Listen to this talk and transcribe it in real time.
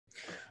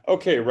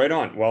Okay, right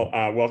on. Well,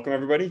 welcome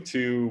everybody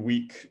to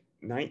week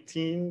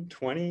 19,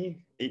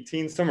 20,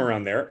 18, somewhere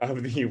around there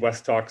of the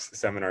WESTalks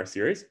seminar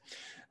series.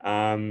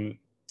 So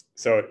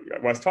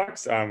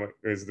WESTalks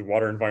is the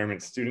Water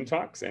Environment Student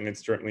Talks, and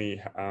it's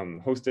jointly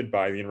hosted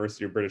by the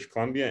University of British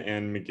Columbia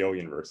and McGill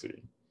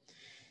University.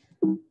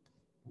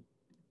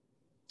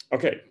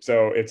 Okay,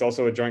 so it's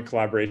also a joint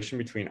collaboration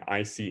between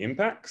IC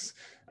Impacts,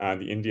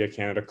 the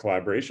India-Canada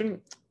collaboration,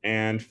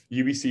 and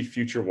UBC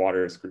Future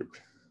Waters Group.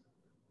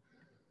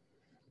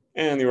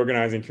 And the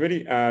organizing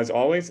committee, as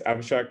always,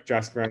 Abhishek,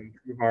 Jaskaran,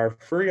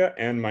 Kuhar, Furia,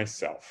 and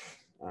myself.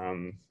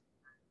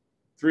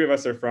 Three of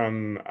us are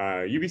from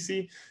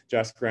UBC,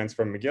 Jaskaran's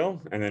from McGill,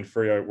 and then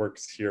Furia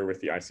works here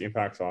with the IC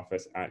Impacts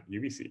office at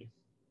UBC.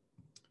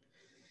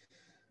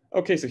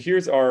 Okay, so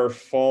here's our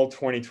fall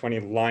 2020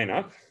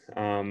 lineup.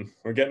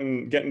 We're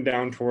getting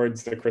down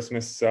towards the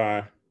Christmas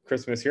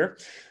here,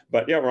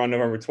 but yeah, we're on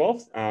November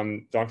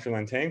 12th. Dr.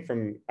 Lantagne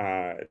from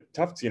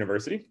Tufts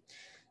University.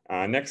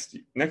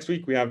 Next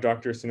week, we have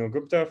Dr. Sunil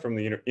Gupta from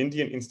the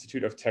Indian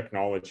Institute of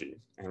Technology,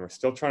 and we're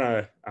still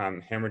trying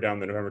to hammer down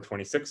the November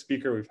 26th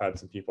speaker. We've had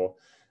some people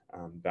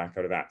back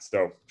out of that,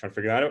 so trying to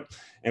figure that out.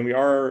 And we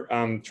are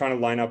trying to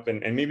line up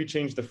and maybe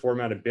change the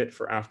format a bit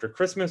for after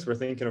Christmas. We're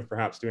thinking of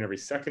perhaps doing every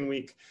second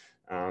week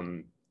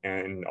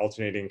and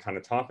alternating kind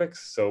of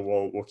topics. So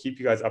we'll keep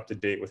you guys up to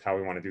date with how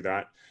we want to do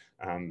that.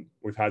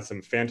 We've had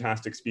some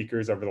fantastic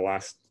speakers over the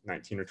last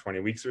 19 or 20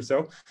 weeks or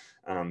so.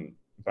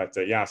 But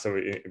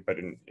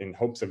in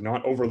hopes of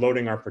not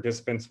overloading our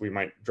participants, we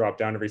might drop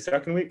down every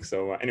second week.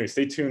 So anyway,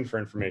 stay tuned for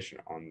information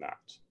on that.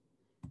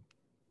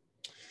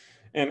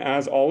 And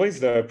as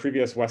always, the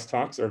previous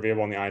WESTalks are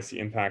available on the IC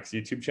Impacts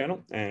YouTube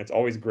channel. And it's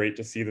always great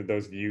to see that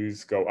those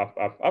views go up,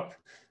 up, up.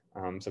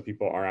 So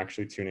people are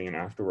actually tuning in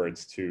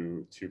afterwards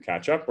to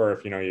catch up, or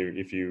if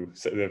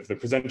if the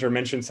presenter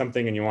mentions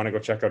something and you want to go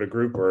check out a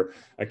group or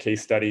a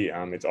case study,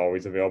 it's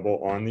always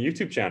available on the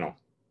YouTube channel.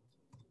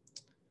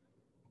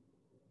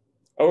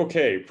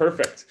 Okay,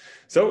 perfect.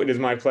 So it is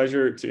my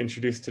pleasure to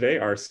introduce today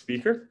our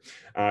speaker,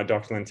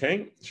 Dr.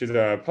 Lantagne. She's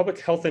a public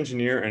health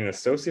engineer and an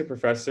associate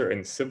professor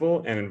in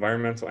civil and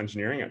environmental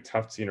engineering at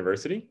Tufts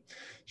University.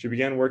 She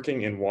began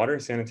working in water,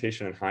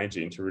 sanitation, and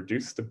hygiene to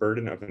reduce the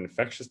burden of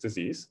infectious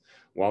disease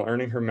while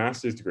earning her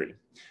master's degree,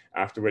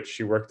 after which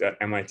she worked at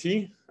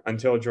MIT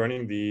until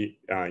joining the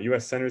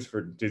US Centers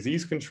for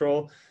Disease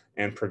Control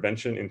and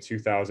Prevention in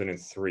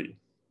 2003.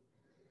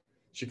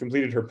 She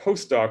completed her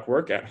postdoc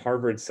work at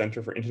Harvard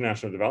Center for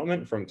International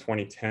Development from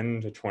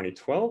 2010 to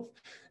 2012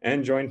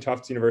 and joined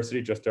Tufts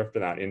University just after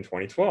that in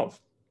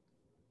 2012.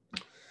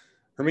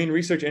 Her main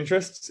research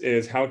interests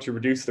is how to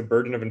reduce the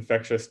burden of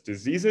infectious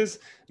diseases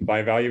by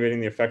evaluating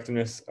the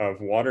effectiveness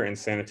of water and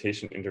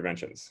sanitation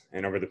interventions.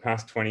 And over the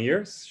past 20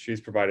 years, she's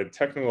provided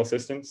technical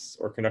assistance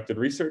or conducted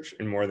research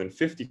in more than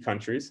 50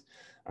 countries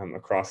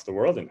across the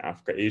world, in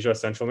Africa, Asia,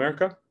 Central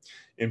America,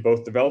 in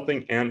both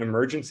developing and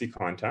emergency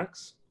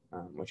contexts,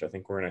 which I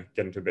think we're going to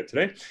get into a bit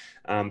today,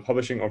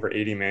 publishing over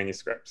 80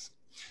 manuscripts.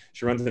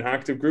 She runs an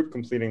active group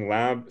completing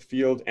lab,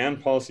 field,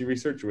 and policy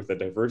research with a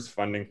diverse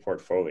funding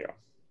portfolio.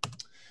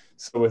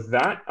 So with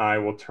that, I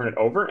will turn it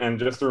over. And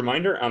just a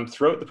reminder,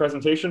 throughout the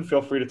presentation,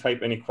 feel free to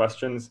type any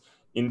questions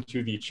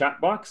into the chat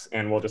box,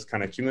 and we'll just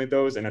kind of accumulate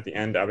those. And at the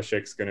end,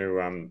 Abhishek's going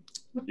to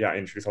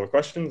introduce all the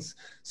questions.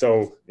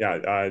 So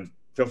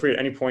feel free at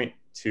any point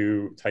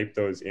to type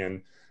those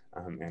in,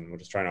 and we'll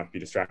just try not to be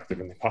distracted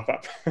when they pop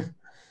up.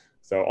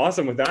 So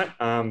awesome. With that,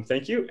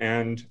 thank you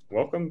and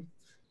welcome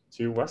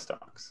to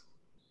WESTalks.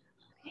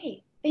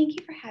 Hey, thank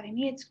you for having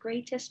me. It's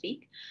great to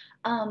speak.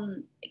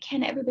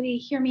 Can everybody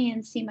hear me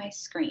and see my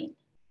screen?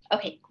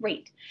 Okay,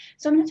 great.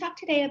 So I'm going to talk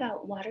today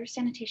about water,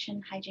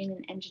 sanitation, hygiene,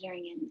 and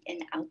engineering in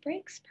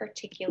outbreaks,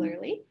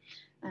 particularly.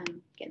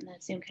 Getting the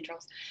Zoom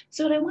controls.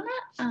 So what I want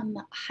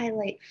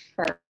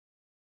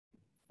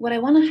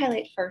to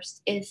highlight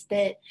first is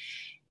that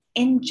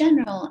in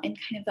general, in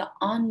kind of the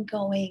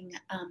ongoing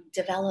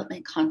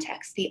development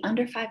context, the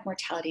under 5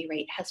 mortality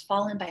rate has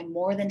fallen by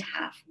more than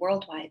half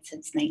worldwide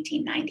since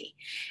 1990.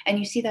 And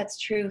you see that's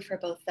true for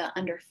both the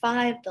under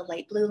 5, the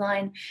light blue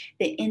line,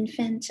 the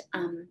infant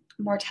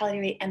mortality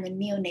rate, and the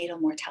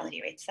neonatal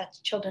mortality rates. That's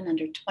children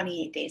under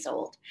 28 days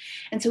old.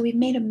 And so we've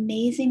made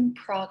amazing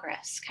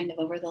progress kind of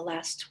over the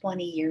last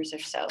 20 years or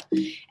so.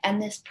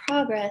 And this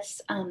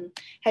progress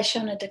has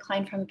shown a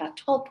decline from about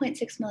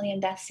 12.6 million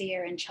deaths a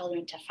year in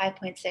children to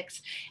 5.6,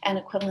 and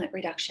equivalent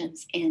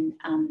reductions in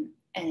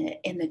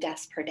the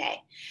deaths per day.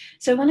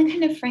 So I want to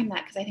kind of frame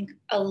that because I think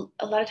a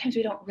lot of times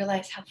we don't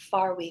realize how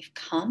far we've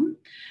come,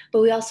 but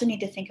we also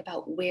need to think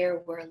about where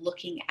we're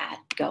looking at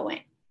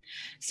going.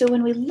 So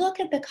when we look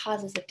at the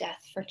causes of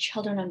death for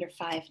children under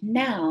 5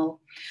 now,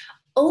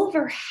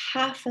 over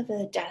half of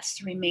the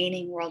deaths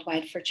remaining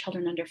worldwide for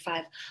children under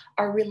 5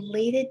 are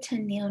related to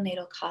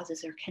neonatal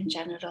causes or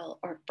congenital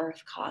or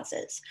birth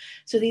causes.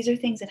 So these are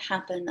things that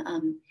happen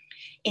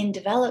in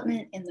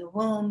development, in the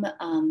womb,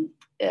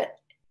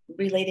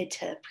 related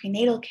to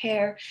prenatal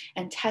care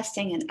and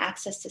testing and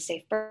access to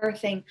safe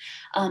birthing,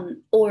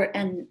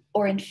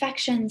 or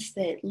infections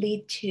that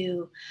lead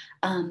to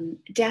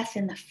death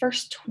in the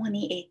first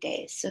 28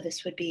 days. So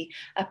this would be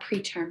a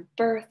preterm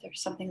birth or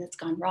something that's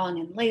gone wrong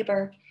in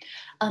labor.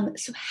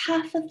 So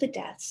half of the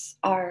deaths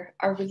are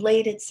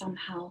related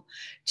somehow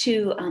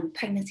to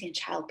pregnancy and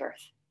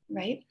childbirth,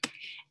 right?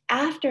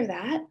 After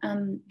that,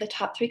 the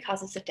top 3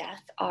 causes of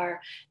death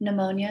are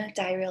pneumonia,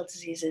 diarrheal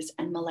diseases,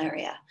 and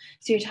malaria.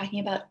 So you're talking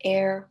about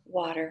air,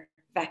 water,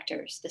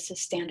 vectors. This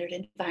is standard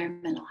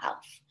environmental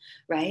health,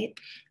 right?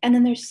 And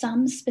then there's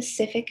some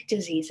specific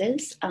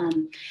diseases,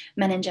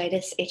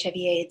 meningitis,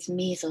 HIV/AIDS,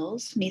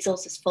 measles.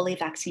 Measles is fully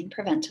vaccine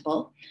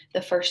preventable,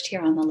 the first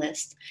here on the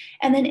list,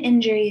 and then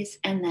injuries,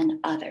 and then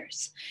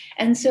others.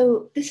 And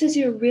so this is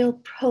your real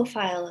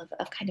profile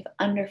of kind of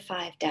under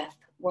 5 death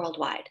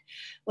worldwide.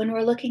 When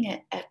we're looking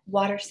at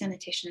water,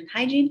 sanitation, and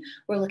hygiene,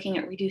 we're looking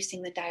at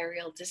reducing the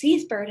diarrheal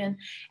disease burden,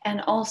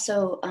 and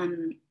also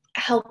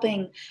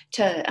helping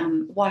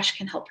to wash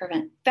can help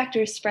prevent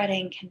vectors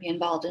spreading, can be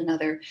involved in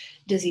other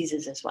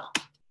diseases as well.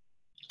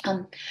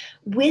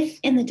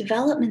 Within the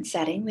development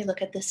setting, we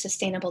look at the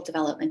Sustainable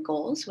Development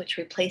Goals, which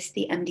replaced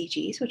the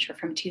MDGs, which were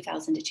from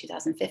 2000 to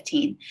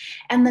 2015.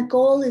 And the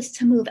goal is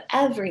to move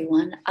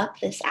everyone up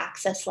this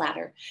access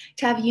ladder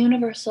to have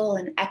universal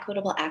and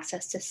equitable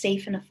access to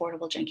safe and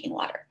affordable drinking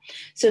water.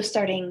 So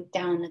starting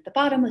down at the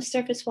bottom with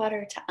surface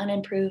water to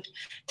unimproved,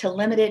 to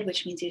limited,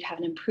 which means you'd have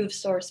an improved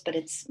source, but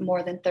it's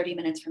more than 30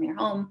 minutes from your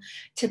home,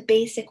 to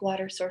basic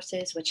water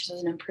sources, which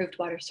is an improved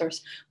water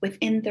source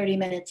within 30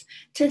 minutes,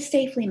 to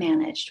safely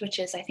managed, which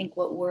is, I think,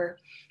 what we're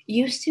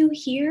used to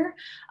here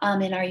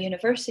in our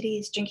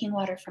universities, drinking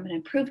water from an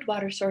improved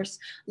water source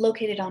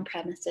located on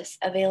premises,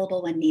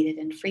 available when needed,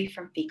 and free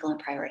from fecal and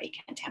priority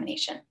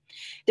contamination.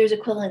 There's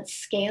equivalent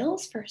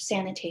scales for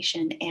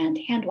sanitation and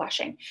hand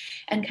washing,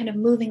 and kind of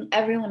moving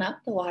everyone up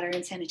the water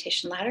and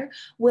sanitation ladder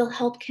will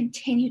help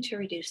continue to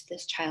reduce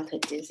this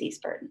childhood disease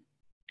burden.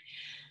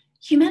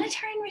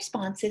 Humanitarian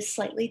response is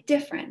slightly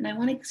different, and I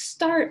want to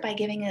start by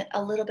giving it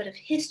a little bit of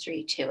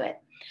history to it.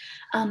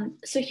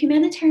 So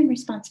humanitarian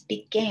response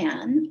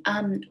began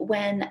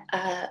when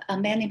a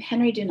man named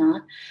Henry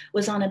Dunant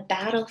was on a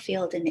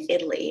battlefield in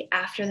Italy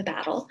after the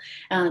battle.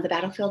 The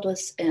battlefield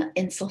was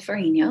in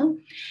Solferino,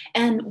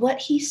 and what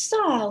he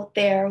saw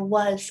there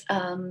was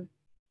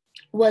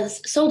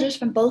soldiers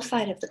from both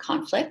sides of the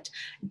conflict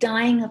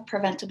dying of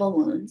preventable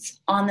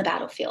wounds on the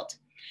battlefield.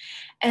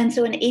 And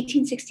so in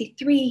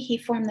 1863, he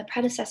formed the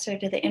predecessor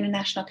to the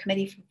International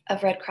Committee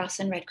of Red Cross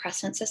and Red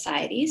Crescent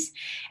Societies.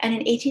 And in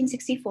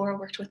 1864,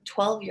 worked with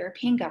 12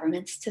 European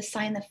governments to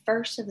sign the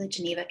first of the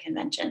Geneva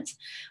Conventions,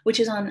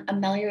 which is on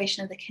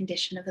amelioration of the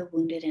condition of the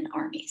wounded in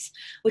armies,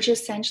 which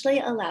essentially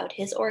allowed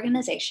his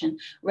organization,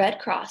 Red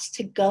Cross,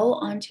 to go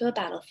onto a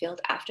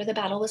battlefield after the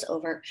battle was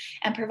over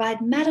and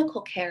provide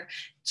medical care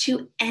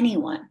to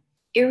anyone,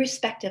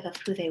 irrespective of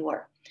who they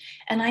were.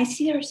 And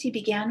ICRC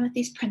began with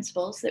these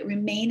principles that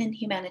remain in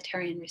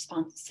humanitarian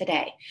response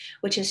today,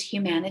 which is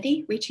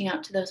humanity, reaching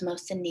out to those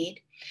most in need,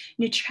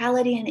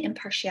 neutrality and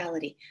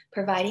impartiality,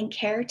 providing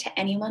care to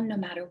anyone no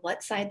matter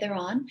what side they're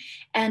on,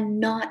 and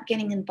not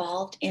getting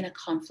involved in a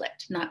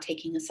conflict, not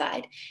taking a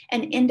side,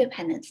 and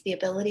independence, the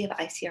ability of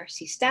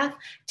ICRC staff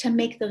to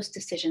make those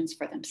decisions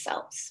for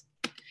themselves.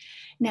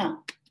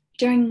 Now,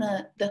 during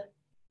the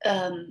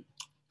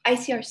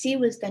ICRC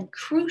was then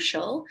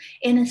crucial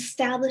in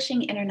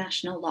establishing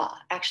international law.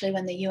 Actually,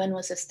 when the UN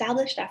was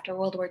established after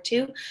World War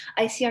II,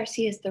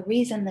 ICRC is the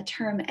reason the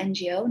term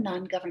NGO,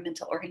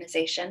 non-governmental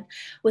organization,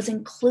 was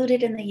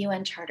included in the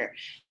UN Charter,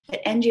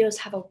 that NGOs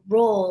have a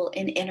role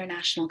in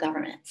international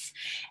governments.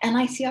 And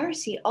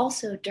ICRC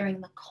also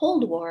during the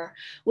Cold War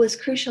was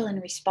crucial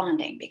in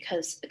responding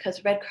because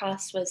Red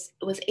Cross was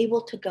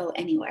able to go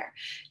anywhere.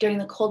 During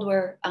the Cold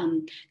War,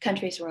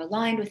 countries were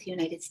aligned with the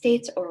United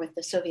States or with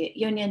the Soviet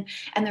Union,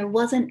 and there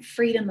wasn't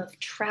freedom of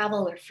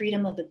travel or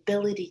freedom of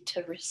ability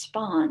to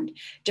respond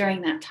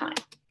during that time.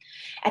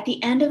 At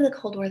the end of the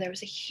Cold War, there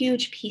was a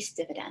huge peace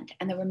dividend,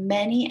 and there were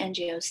many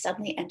NGOs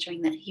suddenly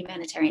entering the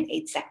humanitarian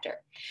aid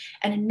sector.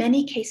 And in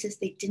many cases,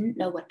 they didn't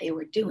know what they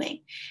were doing.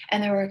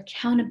 And there were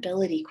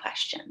accountability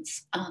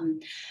questions.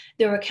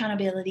 There were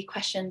accountability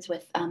questions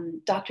with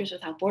Doctors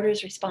Without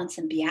Borders response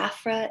in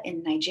Biafra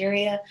in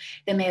Nigeria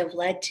that may have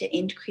led to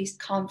increased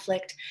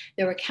conflict.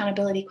 There were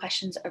accountability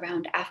questions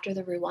around after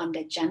the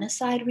Rwanda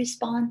genocide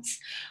response,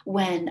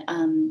 when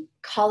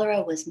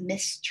cholera was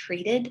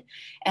mistreated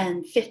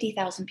and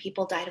 50,000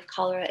 people died of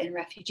cholera in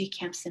refugee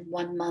camps in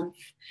 1 month,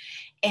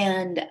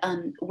 and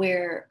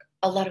where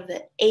a lot of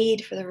the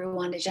aid for the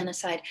Rwanda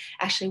genocide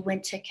actually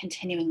went to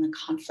continuing the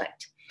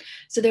conflict.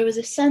 So there was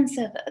a sense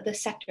of the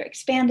sector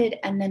expanded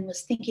and then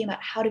was thinking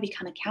about how to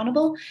become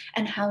accountable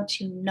and how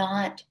to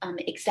not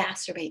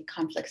exacerbate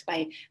conflicts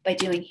by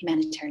doing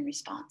humanitarian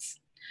response.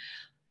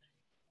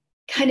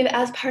 Kind of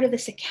as part of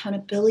this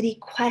accountability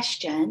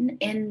question,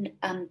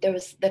 there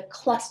was the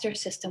cluster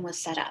system was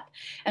set up.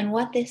 And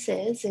what this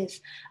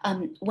is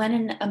when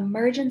an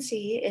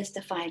emergency is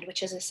defined,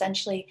 which is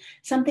essentially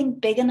something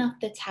big enough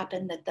that's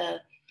happened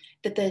that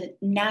that the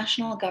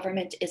national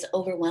government is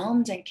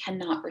overwhelmed and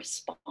cannot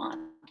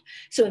respond.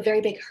 So a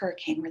very big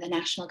hurricane where the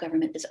national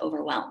government is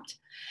overwhelmed.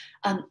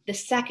 The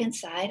second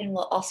side, and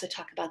we'll also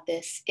talk about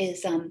this,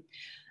 is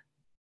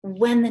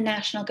when the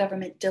national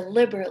government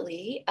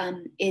deliberately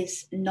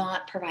is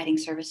not providing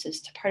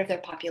services to part of their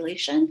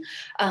population.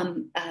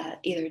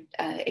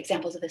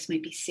 Examples of this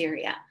might be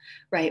Syria,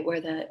 right, where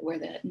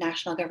the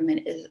national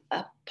government is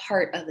a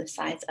part of the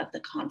sides of the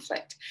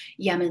conflict.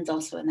 Yemen's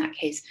also in that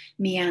case.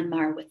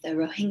 Myanmar with the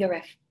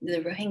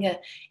Rohingya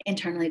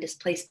internally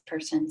displaced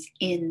persons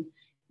in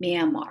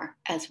Myanmar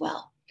as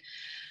well.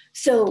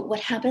 So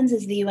what happens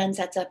is the UN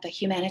sets up a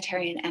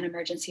humanitarian and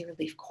emergency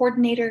relief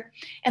coordinator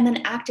and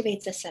then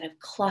activates a set of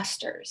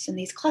clusters. And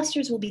these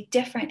clusters will be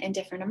different in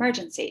different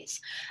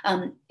emergencies.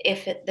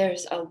 If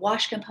there's a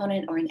WASH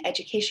component or an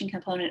education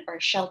component or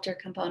a shelter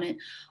component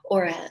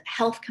or a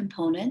health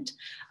component,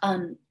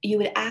 you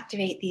would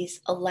activate these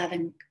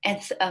 11,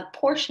 a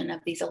portion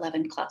of these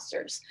 11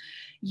 clusters.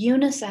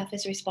 UNICEF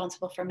is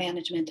responsible for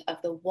management of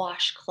the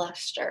WASH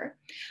cluster.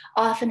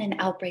 Often in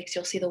outbreaks,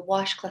 you'll see the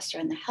WASH cluster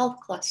and the health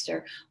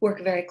cluster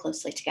work very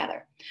closely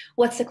together.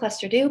 What's the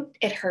cluster do?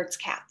 It herds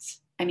cats.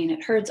 I mean,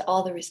 it herds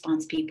all the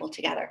response people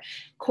together.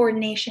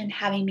 Coordination,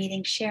 having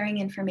meetings, sharing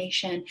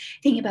information,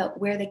 thinking about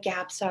where the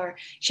gaps are,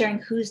 sharing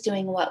who's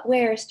doing what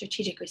where,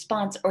 strategic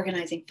response,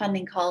 organizing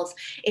funding calls.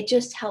 It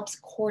just helps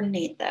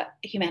coordinate the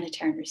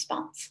humanitarian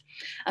response.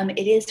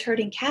 It is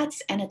herding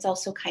cats, and it's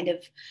also kind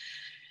of,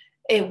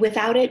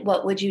 without it,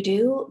 what would you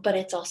do? But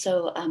it's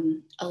also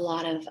a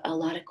lot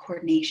of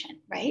coordination,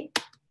 right?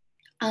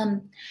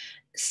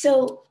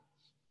 So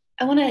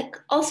I want to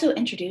also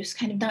introduce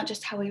kind of not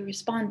just how we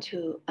respond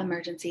to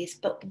emergencies,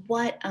 but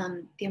what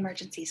the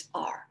emergencies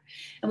are.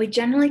 And we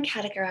generally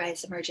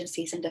categorize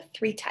emergencies into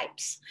 3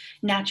 types: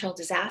 natural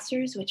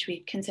disasters, which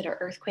we consider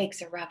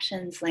earthquakes,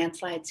 eruptions,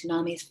 landslides,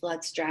 tsunamis,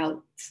 floods,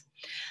 droughts.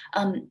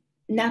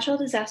 Natural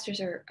disasters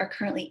are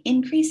currently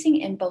increasing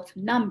in both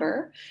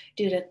number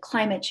due to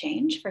climate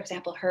change. For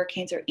example,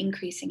 hurricanes are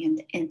increasing in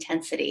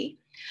intensity,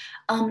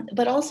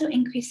 but also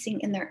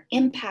increasing in their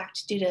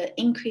impact due to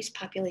increased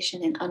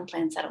population in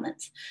unplanned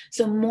settlements.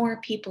 So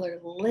more people are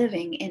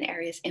living in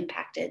areas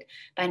impacted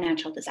by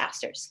natural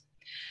disasters.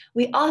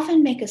 We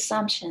often make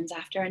assumptions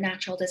after a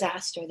natural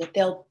disaster that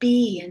there'll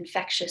be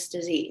infectious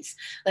disease,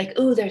 like,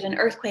 ooh, there's an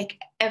earthquake,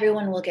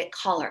 everyone will get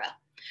cholera.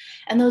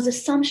 And those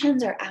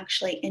assumptions are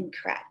actually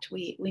incorrect.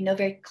 We know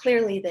very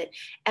clearly that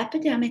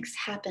epidemics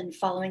happen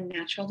following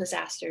natural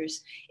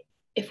disasters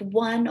if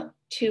one of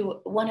two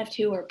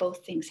or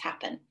both things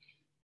happen.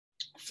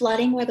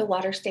 Flooding, where the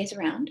water stays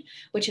around,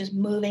 which is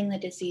moving the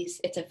disease,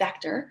 it's a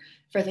vector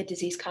for the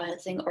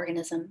disease-causing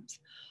organisms.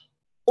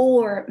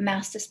 Or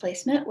mass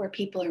displacement, where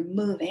people are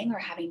moving or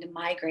having to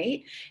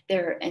migrate.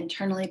 They're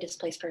internally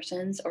displaced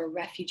persons or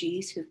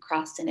refugees who've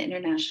crossed an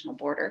international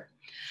border.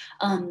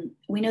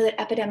 We know that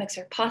epidemics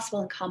are possible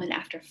and common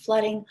after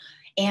flooding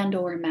and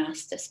or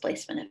mass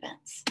displacement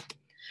events.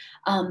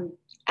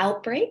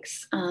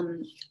 Outbreaks,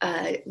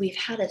 we've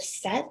had a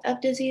set of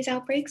disease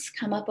outbreaks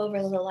come up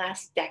over the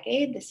last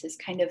decade. This is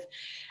kind of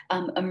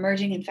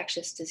emerging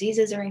infectious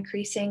diseases are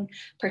increasing,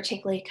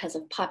 particularly because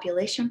of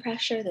population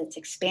pressure that's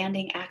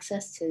expanding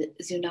access to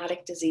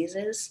zoonotic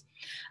diseases,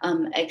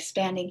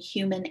 expanding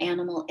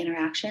human-animal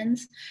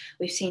interactions.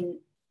 We've seen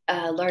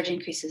large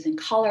increases in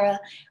cholera.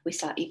 We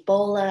saw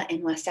Ebola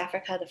in West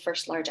Africa, the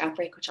first large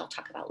outbreak, which I'll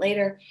talk about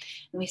later.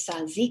 And we saw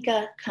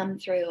Zika come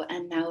through.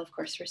 And now, of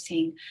course, we're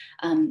seeing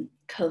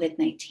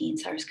COVID-19,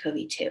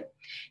 SARS-CoV-2.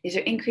 These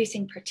are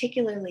increasing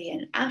particularly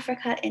in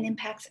Africa in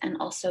impacts and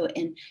also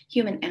in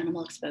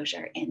human-animal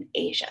exposure in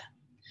Asia.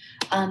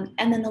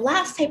 And then the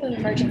last type of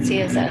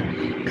emergency is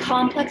a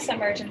complex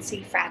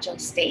emergency fragile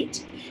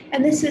state.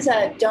 And this is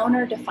a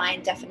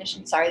donor-defined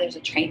definition. Sorry, there's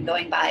a train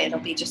going by. It'll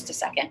be just a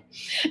second.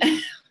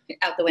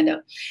 Out the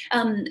window.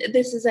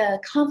 This is a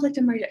conflict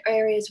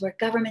areas where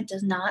government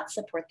does not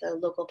support the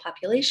local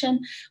population.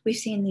 We've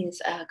seen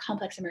these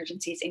complex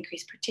emergencies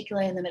increase,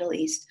 particularly in the Middle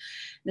East.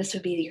 This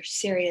would be your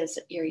Syrias,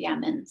 your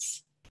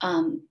Yemens.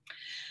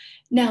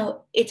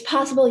 Now, it's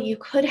possible you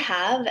could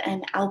have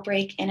an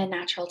outbreak in a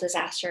natural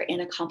disaster in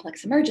a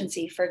complex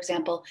emergency. For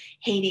example,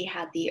 Haiti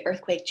had the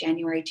earthquake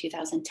January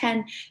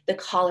 2010, the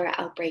cholera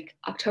outbreak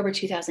October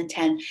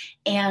 2010,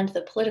 and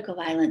the political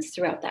violence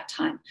throughout that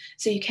time.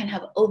 So you can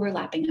have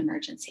overlapping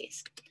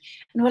emergencies.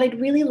 And what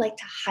I'd really like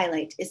to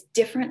highlight is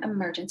different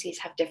emergencies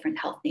have different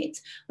health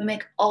needs. We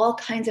make all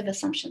kinds of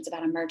assumptions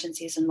about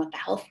emergencies and what the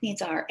health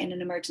needs are in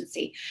an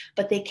emergency,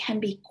 but they can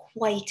be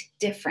quite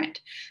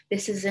different.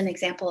 This is an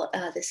example,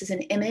 this is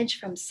an image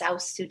from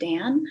South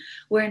Sudan,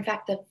 where in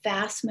fact the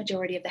vast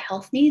majority of the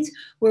health needs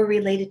were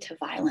related to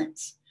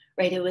violence.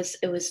 Right? It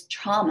was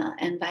trauma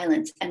and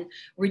violence, and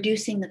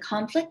reducing the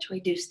conflict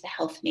reduced the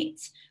health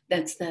needs.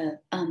 That's the,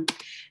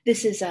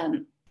 this is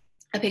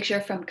a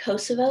picture from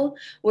Kosovo,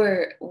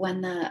 where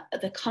when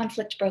the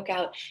conflict broke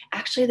out,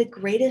 actually the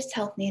greatest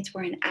health needs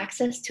were in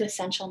access to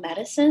essential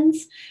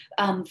medicines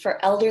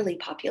for elderly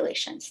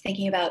populations.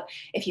 Thinking about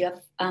if you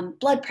have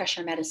blood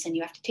pressure medicine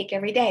you have to take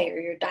every day, or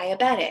you're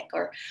diabetic,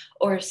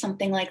 or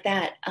something like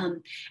that.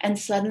 And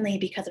suddenly,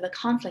 because of a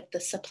conflict, the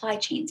supply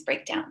chains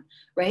break down,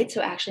 right?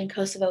 So actually in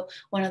Kosovo,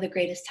 one of the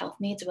greatest health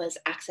needs was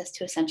access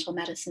to essential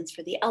medicines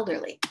for the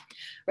elderly,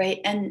 right?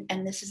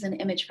 And this is an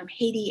image from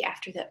Haiti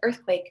after the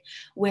earthquake,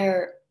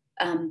 where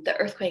the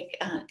earthquake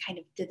kind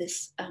of did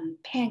this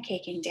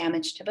pancaking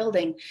damage to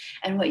building,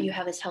 and what you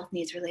have is health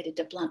needs related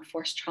to blunt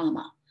force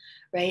trauma,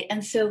 right?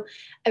 And so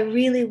I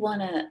really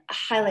want to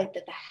highlight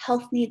that the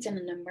health needs in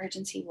an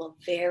emergency will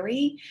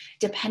vary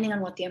depending on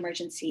what the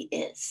emergency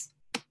is,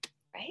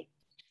 right?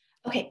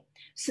 Okay,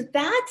 so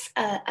that's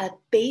a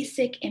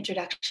basic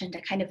introduction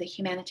to kind of the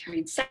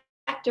humanitarian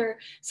sector,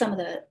 some of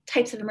the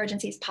types of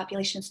emergencies,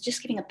 populations,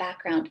 just giving a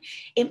background.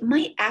 It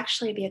might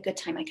actually be a good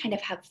time. I kind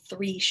of have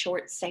 3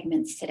 short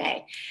segments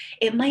today.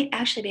 It might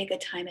actually be a good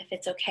time, if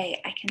it's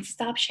okay, I can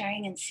stop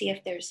sharing and see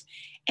if there's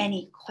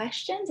any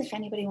questions, if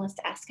anybody wants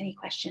to ask any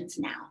questions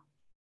now.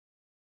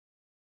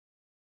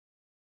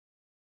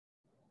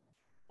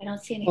 I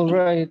don't see anything. All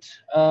right.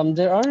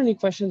 There aren't any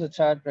questions in the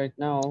chat right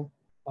now.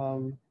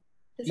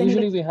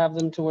 Usually we have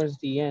them towards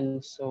the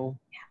end, so.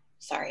 Yeah,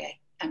 sorry,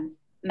 I'm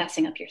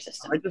messing up your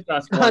system. I just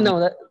asked one.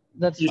 No,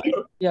 that's fine.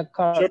 Yeah,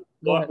 Carl,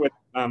 go ahead. With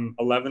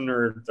 11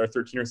 or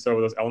 13 or so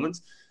of those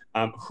elements.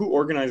 Who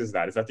organizes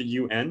that? Is that the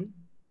UN?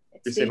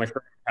 You say like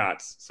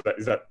CATS. So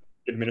is that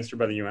administered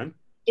by the UN?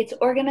 It's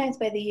organized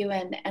by the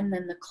UN, and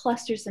then the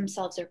clusters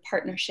themselves are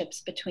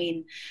partnerships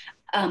between,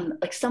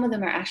 like some of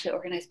them are actually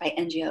organized by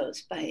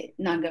NGOs, by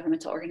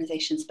non-governmental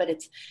organizations, but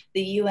it's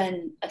the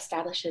UN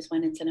establishes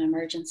when it's an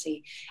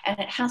emergency. And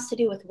it has to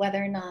do with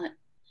whether or not,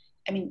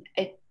 I mean,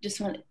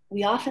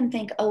 we often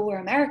think, oh, we're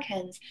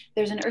Americans,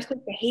 there's an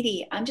earthquake in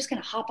Haiti, I'm just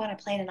gonna hop on a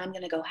plane and I'm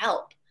gonna go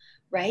help,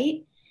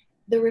 right?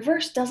 The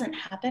reverse doesn't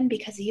happen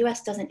because the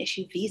US doesn't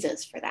issue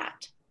visas for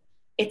that.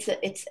 It's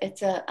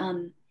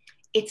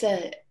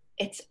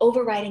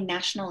overriding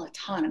national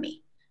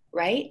autonomy,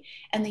 right?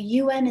 And the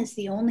UN is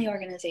the only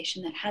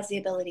organization that has the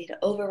ability to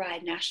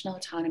override national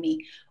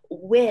autonomy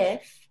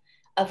with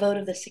a vote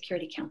of the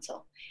Security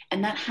Council.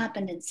 And that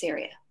happened in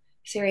Syria.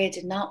 Syria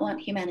did not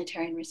want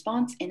humanitarian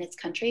response in its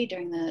country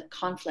during the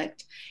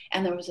conflict.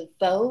 And there was a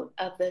vote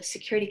of the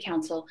Security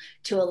Council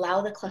to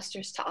allow the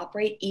clusters to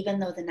operate, even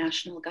though the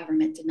national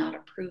government did not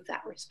approve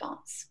that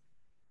response,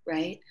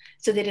 right?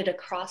 So they did a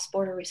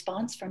cross-border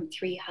response from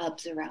 3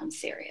 hubs around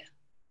Syria,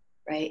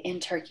 right,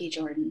 in Turkey,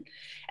 Jordan.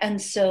 And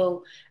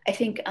so I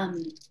think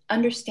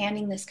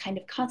understanding this kind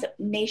of concept,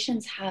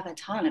 nations have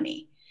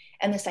autonomy.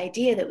 And this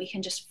idea that we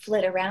can just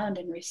flit around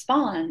and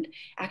respond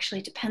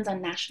actually depends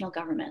on national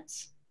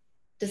governments.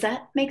 Does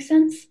that make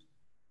sense?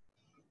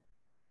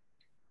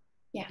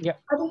 Yeah.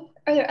 Are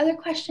there other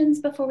questions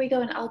before we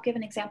go? And I'll give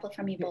an example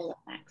from Ebola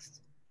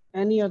next.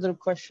 Any other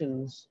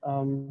questions?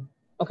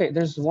 Okay,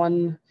 there's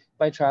one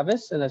by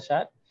Travis in the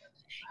chat.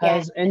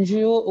 Has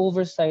NGO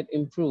oversight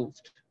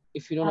improved?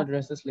 If you don't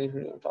address this later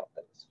in your talk,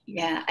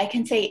 yeah, I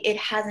can say it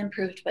has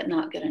improved, but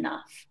not good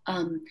enough.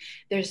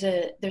 There's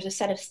a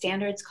set of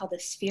standards called the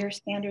Sphere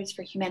Standards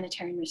for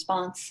Humanitarian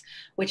Response,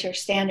 which are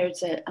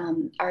standards that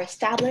are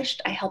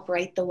established. I help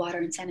write the water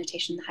and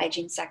sanitation and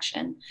hygiene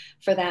section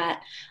for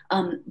that,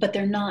 but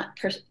they're not.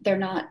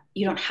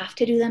 You don't have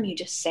to do them. You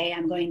just say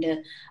I'm going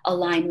to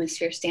align with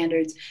Sphere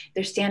Standards.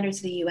 There's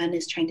standards the UN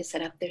is trying to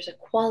set up. There's a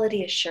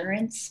quality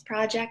assurance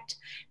project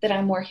that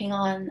I'm working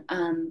on.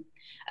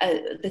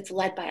 That's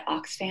led by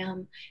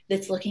Oxfam,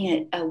 that's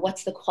looking at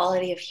what's the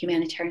quality of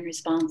humanitarian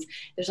response.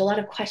 There's a lot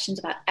of questions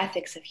about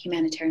ethics of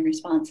humanitarian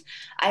response.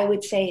 I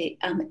would say,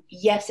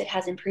 yes, it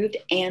has improved,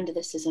 and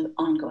this is an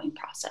ongoing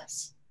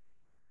process.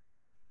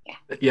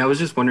 Yeah, I was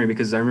just wondering,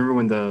 because I remember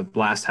when the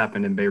blast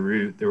happened in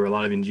Beirut, there were a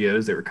lot of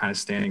NGOs that were kind of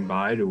standing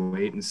by to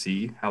wait and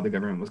see how the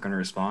government was going to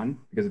respond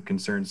because of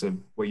concerns of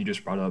what you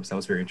just brought up. So that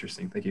was very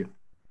interesting. Thank you.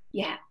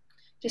 Yeah.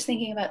 Just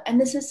thinking about,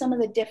 and this is some of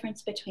the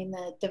difference between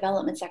the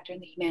development sector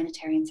and the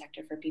humanitarian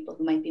sector for people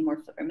who might be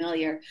more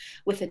familiar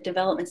with the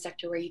development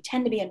sector, where you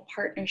tend to be in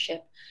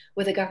partnership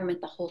with the government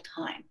the whole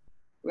time,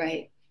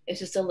 right? It's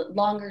just a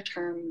longer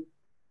term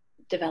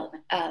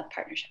development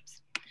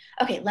partnerships.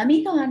 Okay, let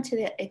me go on to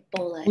the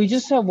Ebola. We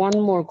just have one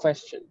more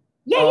question,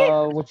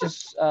 which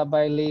is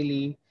by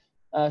Layli.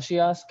 She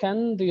asked,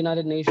 can the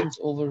United Nations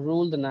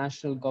overrule the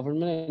national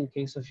government in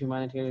case of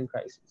humanitarian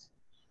crisis?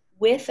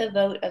 With a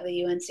vote of the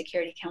UN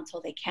Security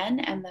Council, they can,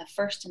 and the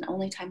first and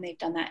only time they've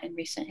done that in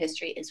recent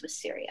history is with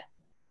Syria.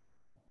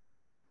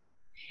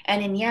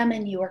 And in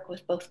Yemen, you work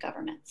with both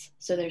governments.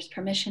 So there's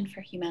permission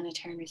for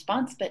humanitarian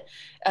response, but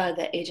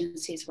the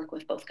agencies work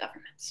with both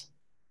governments.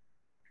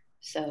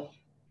 So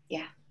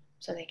yeah,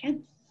 so they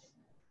can.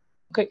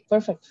 Okay,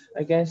 perfect.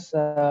 I guess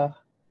there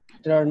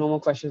are no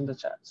more questions in the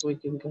chat, so we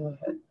can go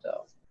ahead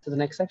to the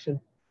next section.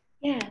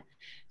 Yeah,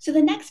 so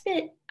the next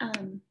bit,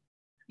 let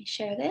me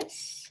share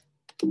this.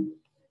 Let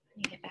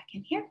me get back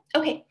in here.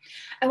 Okay,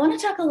 I want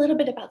to talk a little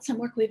bit about some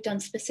work we've done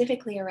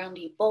specifically around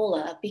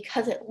Ebola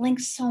because it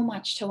links so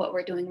much to what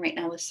we're doing right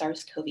now with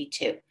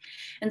SARS-CoV-2.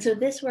 And so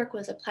this work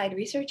was applied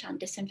research on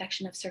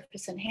disinfection of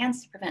surface and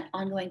hands to prevent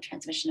ongoing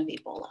transmission of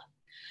Ebola.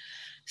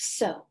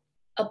 So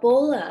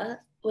Ebola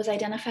was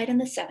identified in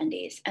the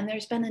 70s, and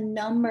there's been a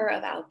number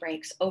of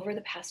outbreaks over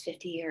the past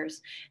 50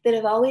 years that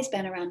have always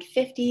been around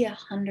 50,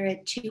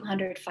 100,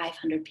 200,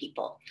 500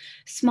 people,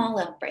 small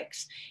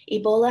outbreaks.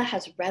 Ebola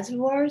has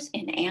reservoirs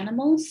in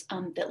animals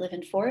that live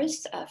in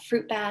forests,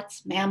 fruit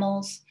bats,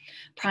 mammals,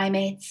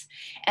 primates,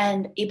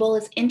 and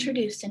Ebola is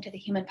introduced into the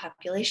human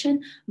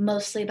population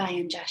mostly by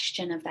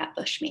ingestion of that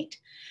bushmeat.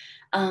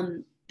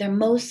 They're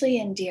mostly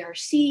in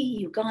DRC,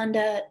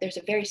 Uganda. There's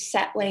a very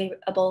set way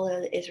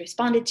Ebola is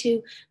responded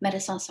to.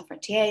 Médecins Sans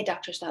Frontières,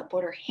 Doctors Without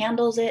Borders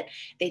handles it.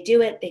 They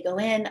do it, they go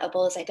in,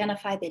 Ebola is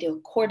identified, they do a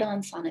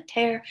cordon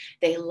sanitaire,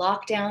 they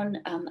lock down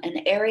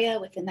an area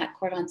within that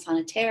cordon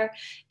sanitaire.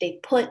 They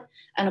put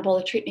an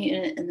Ebola treatment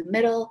unit in the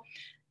middle.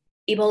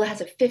 Ebola has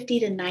a 50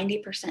 to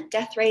 90%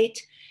 death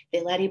rate.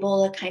 They let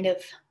Ebola kind of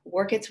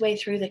work its way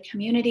through the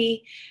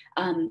community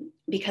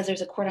because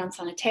there's a cordon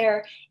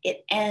sanitaire.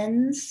 It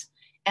ends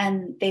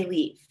and they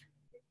leave.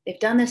 They've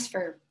done this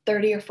for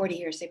 30 or 40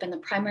 years. They've been the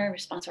primary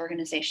response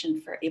organization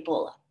for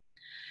Ebola.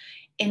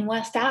 In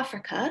West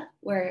Africa,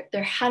 where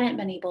there hadn't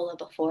been Ebola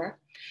before,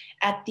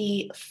 at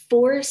the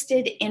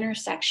forested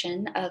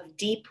intersection of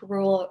deep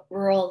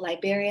rural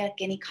Liberia,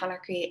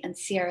 Guinea-Conakry, and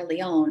Sierra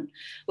Leone,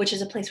 which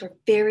is a place where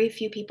very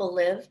few people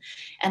live,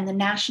 and the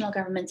national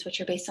governments, which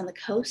are based on the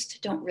coast,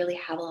 don't really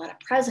have a lot of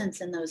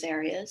presence in those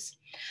areas.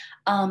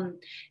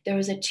 There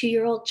was a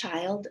 2-year-old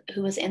child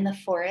who was in the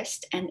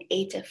forest and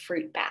ate a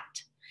fruit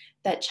bat.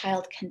 That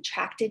child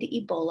contracted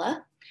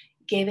Ebola,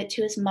 gave it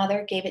to his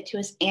mother, gave it to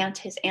his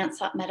aunt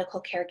sought medical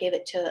care, gave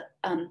it to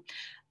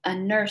a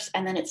nurse,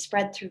 and then it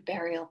spread through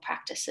burial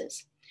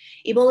practices.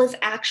 Ebola is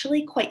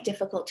actually quite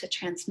difficult to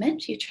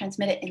transmit. You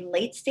transmit it in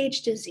late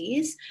stage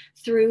disease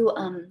through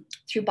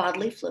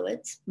bodily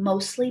fluids,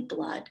 mostly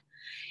blood.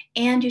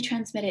 And you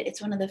transmit it,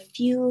 it's one of the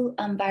few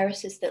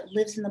viruses that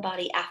lives in the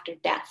body after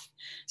death.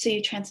 So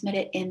you transmit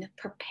it in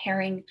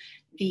preparing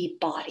the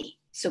body,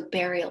 so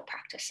burial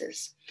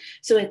practices.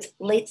 So it's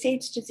late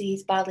stage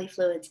disease, bodily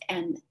fluids,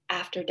 and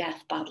after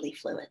death bodily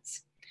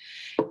fluids.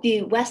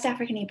 The West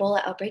African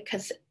Ebola outbreak,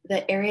 because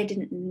the area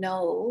didn't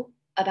know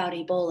about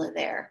Ebola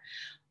there,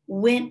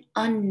 went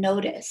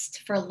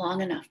unnoticed for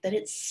long enough that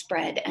it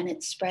spread, and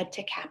it spread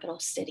to capital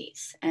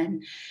cities.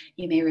 And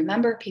you may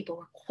remember people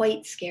were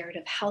quite scared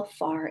of how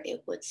far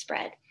it would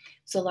spread.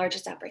 So the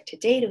largest outbreak to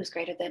date, it was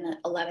greater than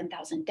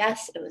 11,000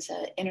 deaths. It was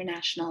an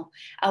international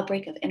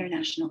outbreak of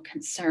international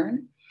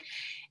concern.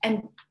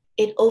 And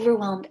it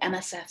overwhelmed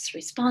MSF's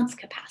response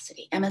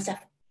capacity. MSF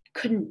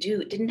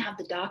didn't have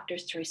the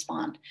doctors to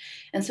respond.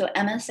 And so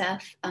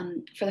MSF,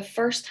 for the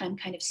first time,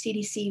 kind of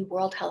CDC,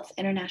 World Health,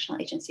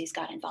 international agencies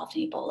got involved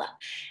in Ebola.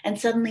 And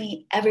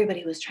suddenly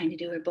everybody was trying to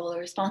do Ebola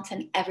response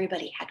and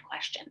everybody had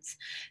questions.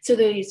 So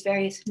there are these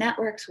various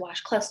networks,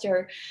 WASH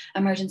Cluster,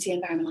 Emergency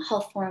Environmental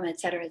Health Forum, et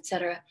cetera,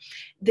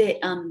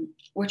 that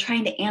were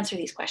trying to answer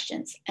these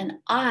questions. And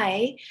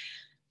I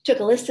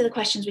took a list of the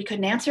questions we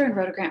couldn't answer and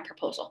wrote a grant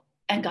proposal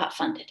and got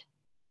funded.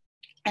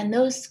 And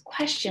those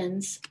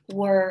questions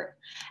were,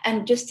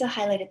 and just to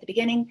highlight at the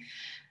beginning,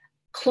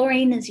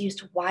 chlorine is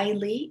used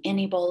widely in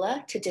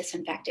Ebola to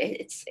disinfect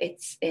it.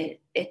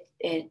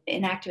 It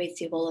inactivates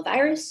the Ebola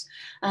virus,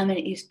 and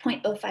it used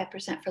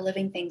 0.05% for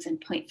living things and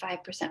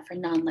 0.5% for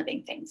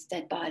non-living things,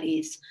 dead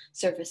bodies,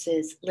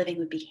 surfaces. Living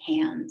would be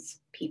hands,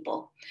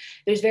 people.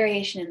 There's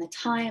variation in the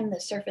time, the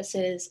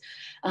surfaces.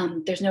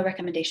 There's no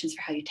recommendations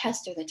for how you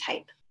test or the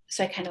type.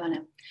 So I kind of want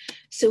to,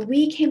 so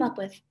we came up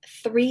with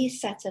 3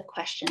 sets of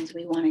questions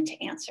we wanted to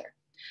answer.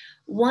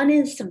 One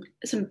is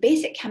some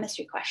basic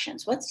chemistry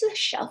questions. What's the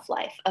shelf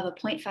life of a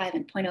 0.5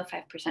 and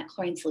 0.05%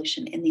 chlorine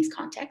solution in these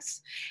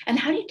contexts? And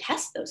how do you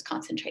test those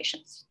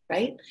concentrations,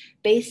 right?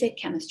 Basic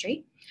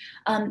chemistry.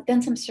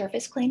 Then some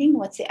surface cleaning.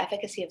 What's the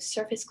efficacy of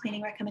surface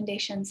cleaning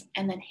recommendations?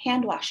 And then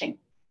hand washing.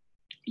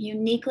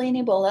 Uniquely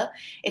in Ebola,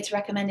 it's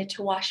recommended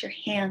to wash your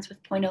hands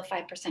with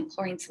 0.05%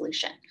 chlorine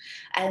solution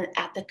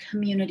at the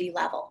community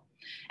level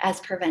as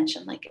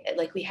prevention.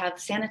 Like we have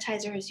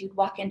sanitizers, you'd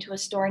walk into a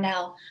store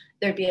now,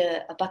 there'd be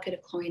a bucket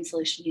of chlorine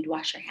solution you'd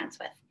wash your hands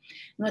with.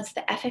 And what's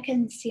the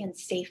efficacy and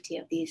safety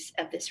of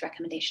this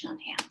recommendation on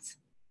hands?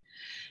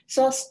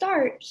 So I'll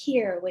start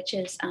here, which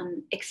is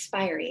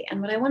expiry.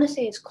 And what I want to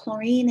say is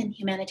chlorine in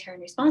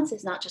humanitarian response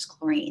is not just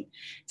chlorine.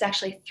 It's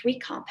actually 3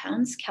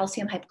 compounds: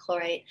 calcium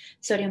hypochlorite,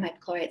 sodium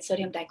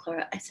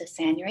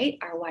dichloroisocyanurate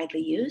are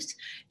widely used.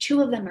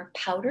 2 of them are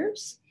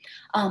powders.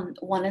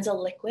 One is a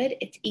liquid.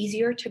 It's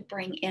easier to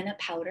bring in a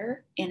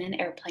powder in an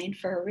airplane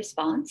for a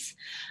response.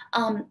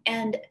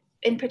 And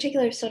in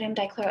particular, sodium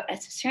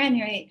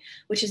dichloroisocyanurate,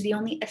 which is the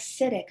only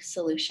acidic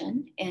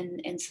solution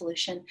in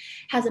solution,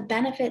 has a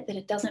benefit that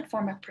it doesn't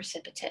form a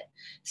precipitate.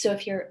 So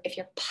if you're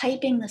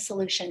piping the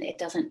solution, it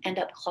doesn't end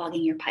up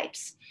clogging your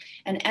pipes.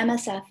 And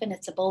MSF and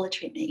its Ebola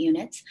treatment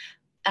units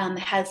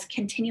has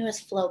continuous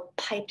flow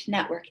piped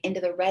network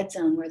into the red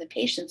zone where the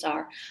patients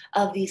are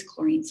of these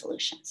chlorine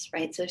solutions,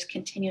 right? So there's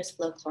continuous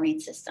flow chlorine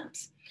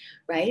systems,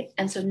 right?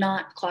 And so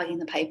not clogging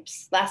the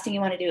pipes. Last thing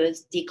you want to do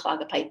is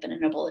declog a pipe in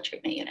an Ebola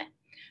treatment unit,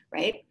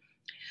 right?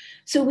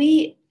 So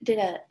we did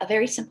a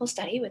very simple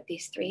study with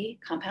these 3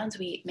 compounds.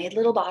 We made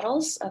little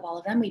bottles of all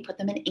of them. We put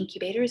them in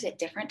incubators at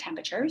different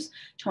temperatures,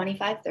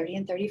 25, 30,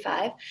 and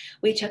 35.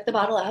 We took the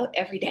bottle out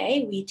every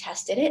day. We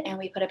tested it and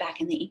we put it back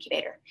in the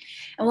incubator.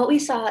 And what we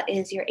saw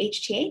is your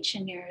HTH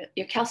and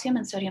your calcium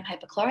and sodium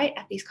hypochlorite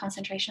at these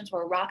concentrations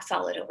were rock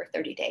solid over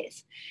 30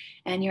 days.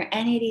 And your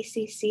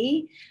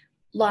NADCC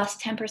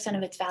lost 10%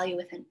 of its value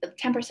within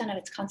 10% of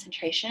its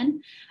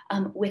concentration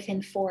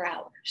within 4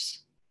 hours.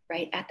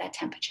 Right at that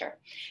temperature.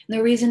 And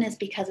the reason is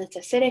because it's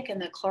acidic,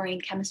 and the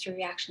chlorine chemistry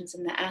reactions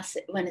in the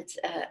acid when it's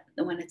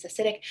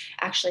acidic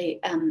actually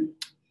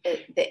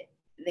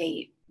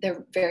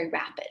they're very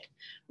rapid,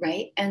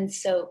 right? And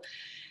so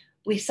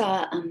we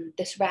saw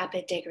this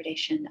rapid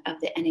degradation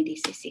of the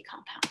NADCC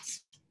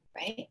compounds,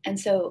 right? And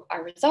so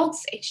our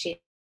results, HTH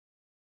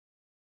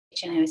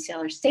and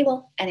NaCl are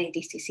stable,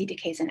 NADCC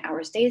decays in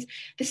hours, days.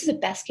 This is a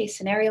best case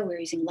scenario. We're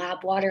using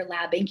lab water,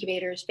 lab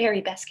incubators, very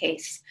best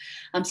case.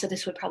 So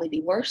this would probably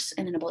be worse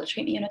in an Ebola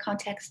treatment unit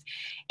context.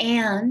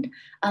 And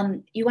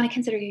you want to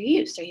consider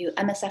your use. Are you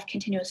MSF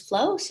continuous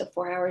flow, so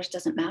 4 hours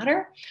doesn't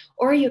matter?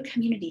 Or are you a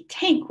community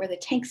tank where the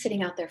tank's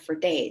sitting out there for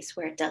days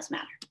where it does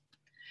matter?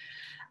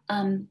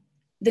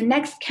 The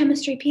next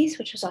chemistry piece,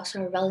 which was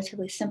also a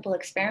relatively simple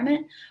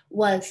experiment,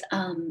 was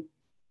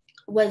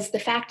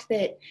the fact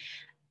that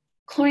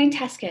chlorine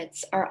test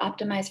kits are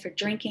optimized for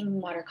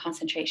drinking water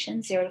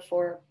concentration, 0 to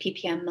 4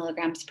 ppm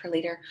milligrams per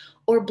liter,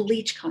 or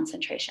bleach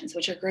concentrations,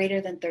 which are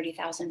greater than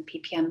 30,000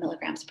 ppm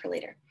milligrams per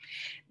liter.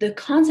 The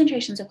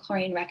concentrations of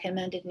chlorine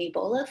recommended in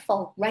Ebola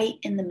fall right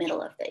in the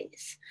middle of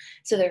these.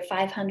 So they're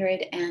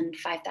 500 and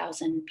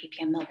 5,000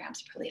 ppm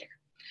milligrams per liter.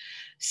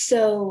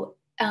 So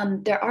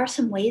there are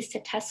some ways to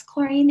test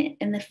chlorine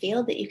in the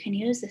field that you can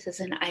use. This is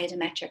an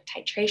iodometric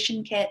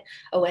titration kit,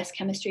 a wet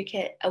chemistry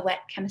kit.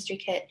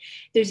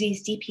 There's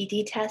these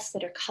DPD tests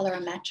that are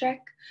colorimetric,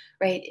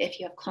 right? If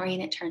you have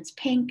chlorine, it turns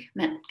pink,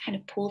 kind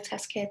of pool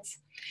test kits.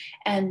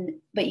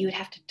 But you would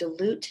have to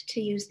dilute to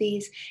use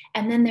these.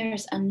 And then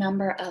there's a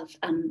number of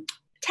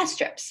test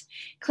strips.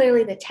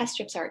 Clearly the test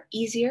strips are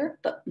easier,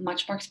 but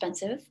much more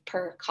expensive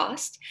per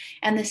cost.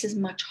 And this is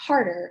much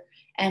harder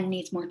and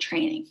needs more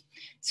training.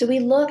 So we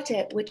looked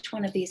at which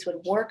one of these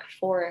would work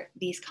for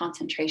these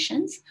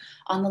concentrations.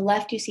 On the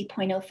left, you see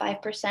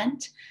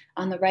 0.05%.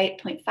 On the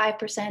right,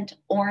 0.5%.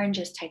 Orange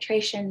is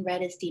titration,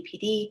 red is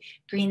DPD,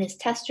 green is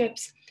test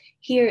strips.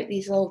 Here,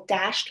 these little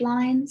dashed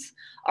lines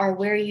are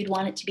where you'd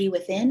want it to be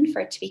within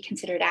for it to be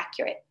considered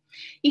accurate.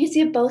 You can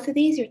see that both of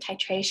these, your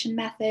titration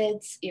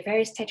methods, your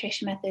various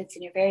titration methods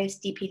and your various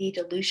DPD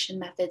dilution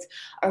methods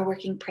are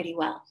working pretty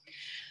well.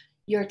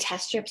 Your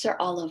test strips are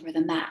all over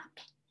the map.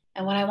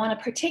 And what I want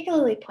to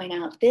particularly point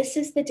out, this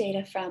is the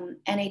data from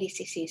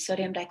NADCC,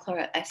 sodium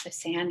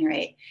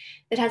dichloroisocyanurate,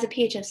 that has a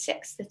pH of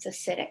 6, that's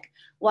acidic.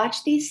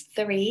 Watch these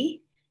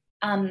 3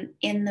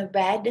 in the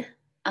red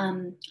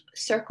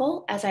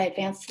circle as I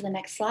advance to the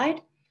next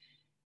slide.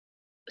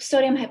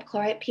 Sodium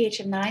hypochlorite,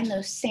 pH of 9,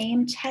 those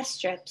same test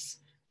strips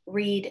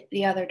read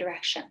the other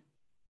direction,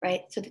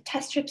 right? So the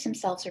test strips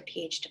themselves are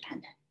pH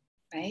dependent,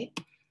 right?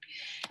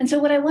 And so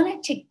what I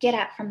wanted to get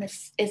at from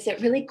this is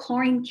that really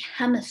chlorine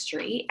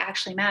chemistry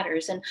actually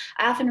matters. And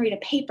I often read a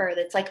paper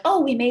that's like,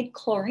 oh, we made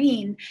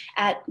chlorine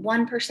at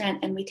 1%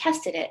 and we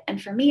tested it. And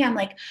for me, I'm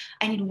like,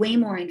 I need way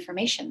more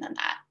information than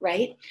that,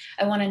 right?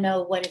 I want to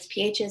know what its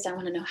pH is. I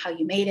want to know how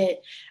you made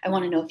it. I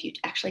want to know if you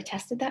actually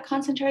tested that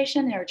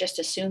concentration or just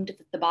assumed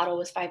that the bottle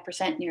was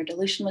 5% and your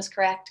dilution was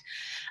correct.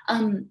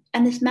 And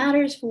this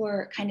matters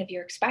for kind of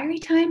your expiry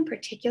time,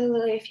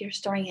 particularly if you're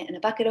storing it in a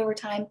bucket over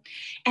time.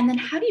 And then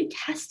how do you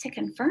test to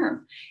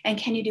confirm? And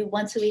can you do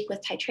once a week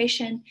with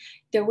titration?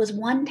 There was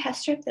one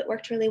test strip that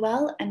worked really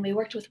well, and we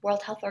worked with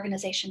World Health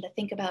Organization to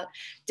think about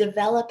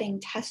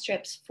developing test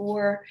strips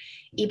for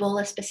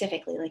Ebola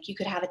specifically. Like you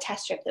could have a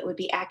test strip that would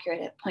be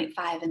accurate at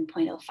 0.5 and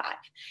 0.05.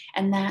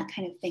 And that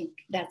kind of thing,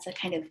 that's a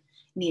kind of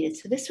needed.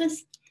 So this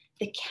was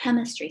the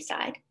chemistry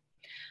side.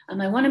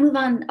 I want to move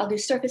on. I'll do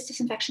surface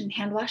disinfection and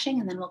hand washing,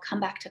 and then we'll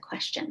come back to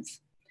questions.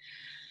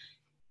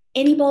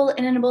 In an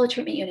Ebola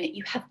treatment unit,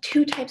 you have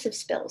 2 types of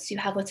spills. You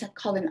have what's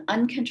called an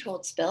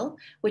uncontrolled spill,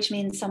 which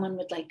means someone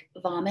would like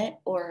vomit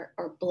or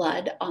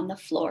blood on the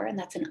floor, and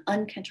that's an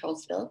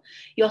uncontrolled spill.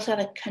 You also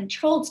have a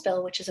controlled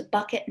spill, which is a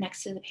bucket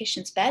next to the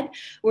patient's bed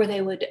where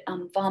they would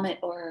vomit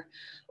or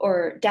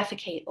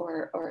defecate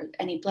or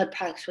any blood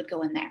products would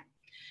go in there.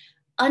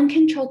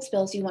 Uncontrolled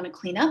spills you want to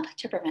clean up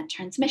to prevent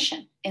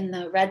transmission in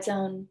the red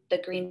zone, the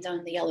green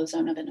zone, the yellow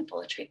zone of an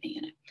Ebola treatment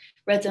unit.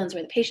 Red zones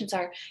where the patients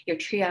are, you're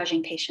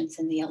triaging patients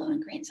in the yellow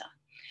and green zone.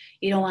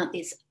 You don't want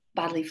these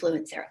bodily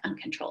fluids there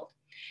uncontrolled.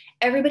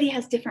 Everybody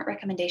has different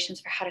recommendations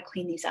for how to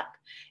clean these up.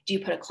 Do you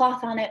put a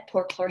cloth on it,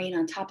 pour chlorine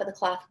on top of the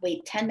cloth,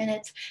 wait 10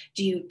 minutes?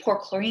 Do you pour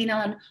chlorine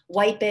on,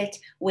 wipe it,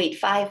 wait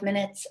 5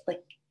 minutes?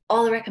 Like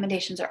all the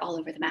recommendations are all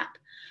over the map.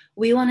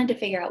 we wanted to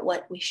figure out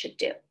what we should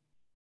do.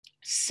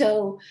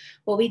 So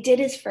what we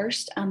did is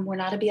first, we're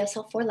not a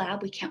BSL-4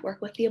 lab. We can't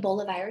work with the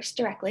Ebola virus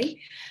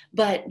directly,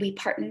 but we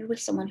partnered with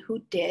someone who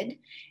did.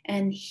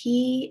 And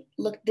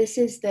this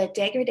is the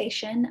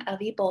degradation of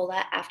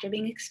Ebola after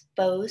being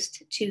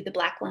exposed to the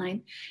black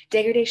line,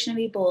 degradation of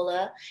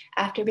Ebola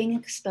after being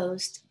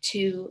exposed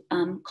to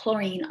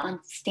chlorine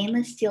on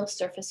stainless steel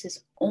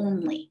surfaces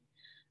only.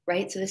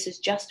 Right? So this is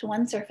just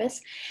one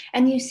surface.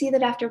 And you see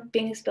that after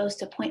being exposed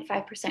to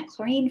 0.5%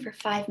 chlorine for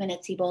 5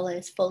 minutes, Ebola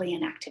is fully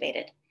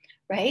inactivated.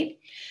 Right?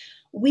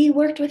 We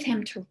worked with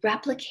him to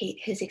replicate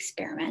his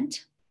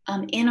experiment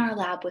in our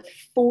lab with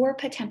 4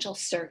 potential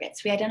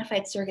surrogates. We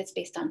identified surrogates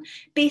based on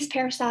base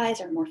pair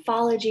size or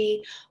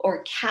morphology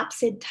or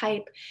capsid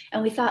type.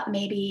 And we thought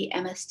maybe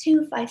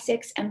MS2,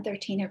 Phi6,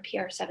 M13, or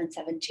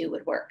PR772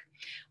 would work.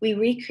 We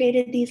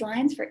recreated these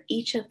lines for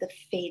each of the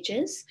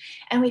phages,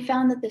 and we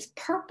found that this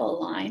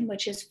purple line,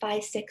 which is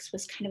Phi6,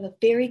 was kind of a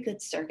very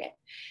good surrogate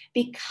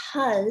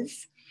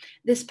because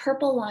this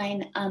purple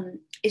line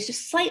is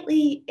just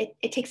slightly,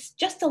 it takes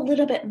just a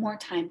little bit more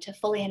time to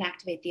fully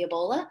inactivate the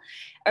Ebola,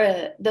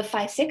 or the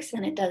Phi6,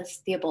 than it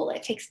does the Ebola.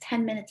 It takes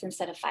 10 minutes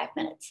instead of 5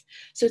 minutes.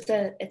 So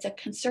it's a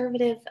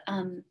conservative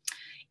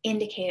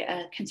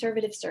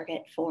conservative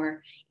surrogate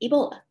for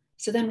Ebola.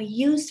 So then we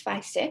used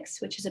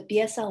Phi6, which is a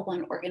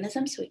BSL-1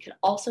 organism, so we could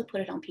also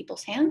put it on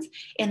people's hands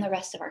in the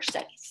rest of our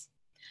studies.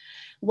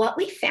 What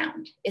we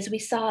found is we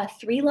saw a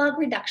 3-log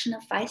reduction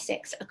of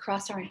Phi6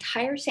 across our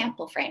entire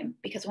sample frame,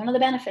 because one of the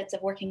benefits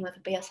of working with a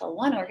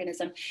BSL-1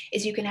 organism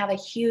is you can have a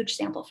huge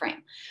sample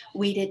frame.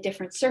 We did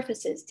different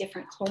surfaces,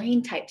 different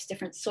chlorine types,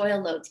 different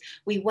soil loads.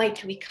 We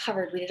wiped, we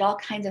covered, we did all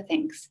kinds of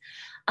things.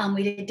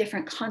 We did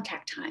different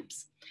contact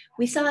times.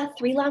 We saw a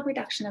 3-log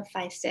reduction of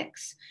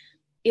Phi6,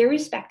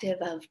 irrespective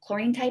of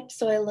chlorine type,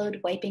 soil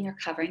load, wiping, or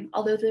covering,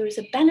 although there was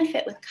a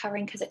benefit with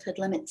covering because it could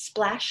limit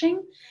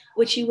splashing,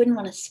 which you wouldn't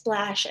want to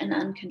splash an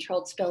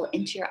uncontrolled spill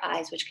into your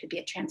eyes, which could be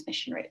a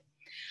transmission rate.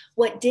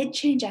 What did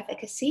change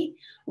efficacy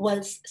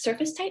was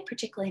surface type,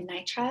 particularly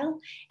nitrile,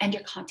 and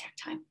your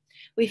contact time.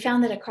 We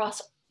found that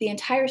across the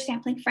entire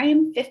sampling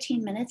frame,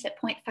 15 minutes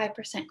at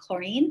 0.5%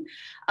 chlorine,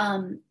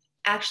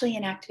 actually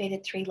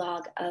inactivated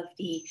 3-log of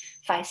the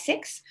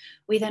Phi6.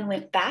 We then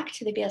went back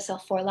to the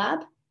BSL-4 lab,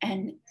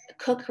 and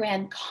Cook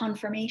ran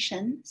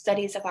confirmation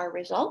studies of our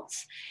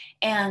results,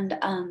 and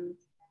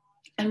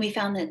we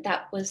found that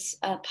that was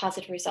a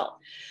positive result.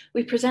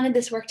 We presented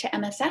this work to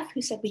MSF,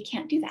 who said, we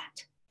can't do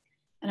that.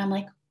 And I'm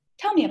like,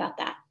 tell me about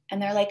that.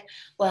 And they're like,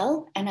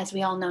 well, and as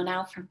we all know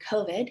now from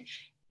COVID,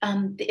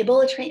 the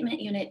Ebola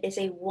treatment unit is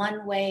a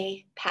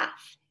one-way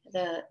path.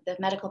 The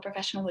medical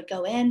professional would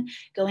go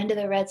into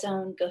the red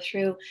zone, go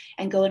through,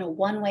 and go in a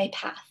one-way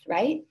path,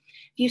 right?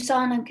 If you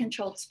saw an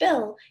uncontrolled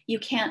spill, you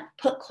can't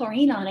put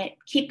chlorine on it,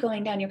 keep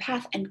going down your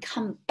path, and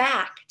come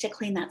back to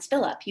clean that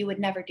spill up. You would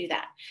never do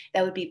that.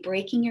 That would be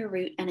breaking your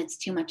route, and it's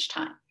too much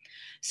time.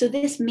 So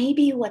this may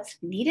be what's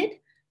needed,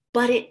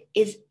 but it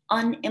is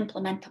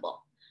unimplementable,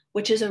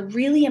 which is a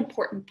really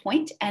important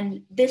point.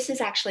 And this is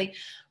actually,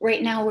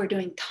 right now, we're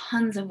doing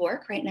tons of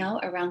work right now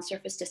around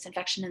surface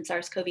disinfection in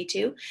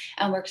SARS-CoV-2,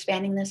 and we're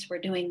expanding this. We're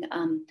doing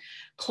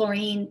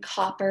chlorine,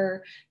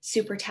 copper,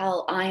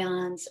 supertal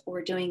ions.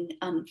 We're doing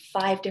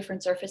 5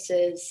 different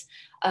surfaces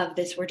of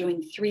this. We're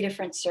doing 3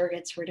 different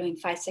surrogates. We're doing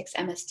Phi6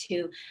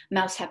 MS2,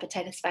 mouse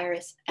hepatitis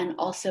virus, and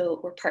also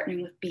we're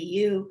partnering with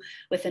BU,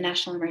 with the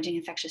National Emerging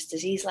Infectious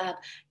Disease Lab,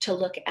 to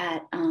look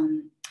at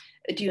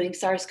doing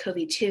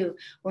SARS-CoV-2.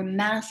 We're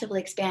massively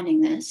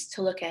expanding this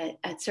to look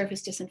at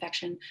surface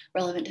disinfection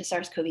relevant to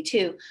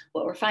SARS-CoV-2.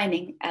 What we're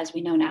finding, as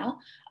we know now,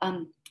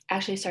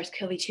 actually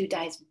SARS-CoV-2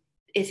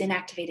 is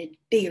inactivated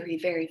very,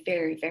 very,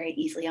 very, very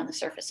easily on the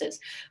surfaces.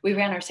 We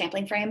ran our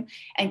sampling frame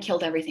and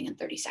killed everything in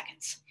 30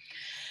 seconds.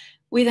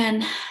 We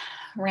then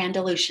ran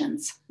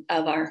dilutions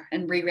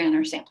and reran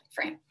our sampling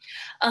frame,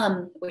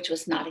 which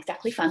was not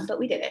exactly fun, but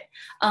we did it.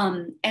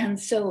 And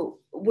so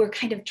we're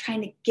kind of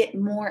trying to get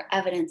more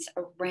evidence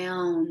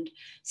around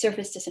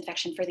surface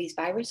disinfection for these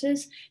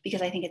viruses,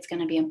 because I think it's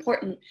going to be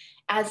important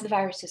as the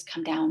viruses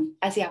come down,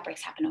 as the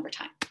outbreaks happen over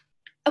time.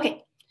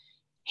 Okay,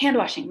 hand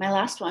washing, my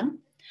last one.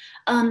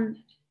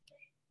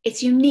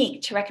 It's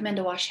unique to recommend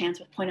to wash hands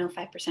with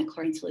 0.05%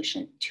 chlorine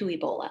solution to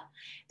Ebola.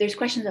 There's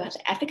questions about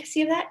the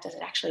efficacy of that. Does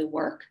it actually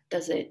work?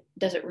 Does it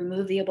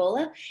remove the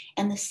Ebola?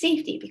 And the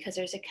safety, because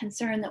there's a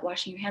concern that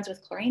washing your hands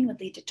with chlorine would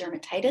lead to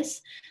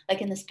dermatitis,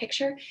 like in this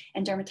picture,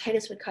 and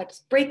dermatitis would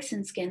cause breaks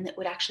in skin that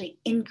would actually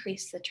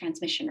increase the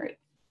transmission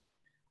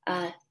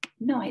route.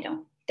 No, I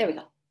don't. There we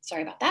go.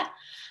 Sorry about that.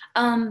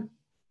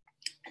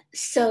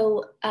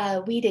 So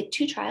we did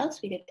 2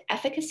 trials. We did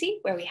efficacy,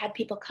 where we had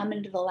people come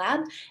into the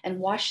lab and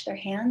wash their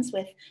hands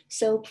with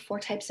soap, 4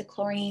 types of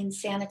chlorine,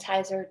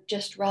 sanitizer,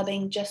 just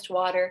rubbing, just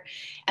water.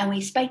 And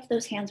we spiked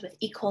those hands with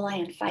E.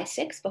 coli and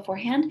Phi6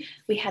 beforehand.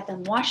 We had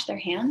them wash their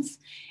hands.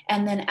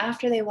 And then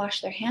after they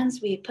washed their hands,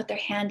 we put their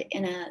hand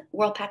in a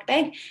Whirlpack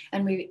bag,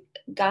 and we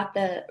got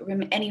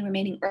any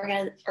remaining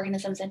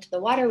organisms into the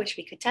water, which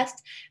we could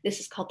test.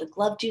 This is called the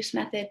glove juice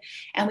method.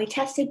 And we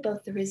tested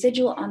both the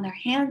residual on their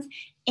hands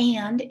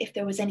and if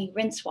there was any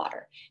rinse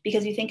water.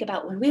 Because you think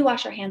about when we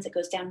wash our hands, it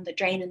goes down the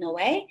drain and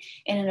away.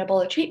 In an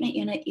Ebola treatment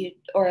unit,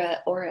 or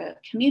a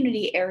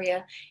community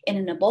area, in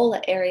an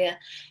Ebola area,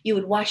 you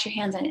would wash your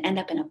hands and end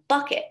up in a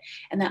bucket.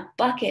 And that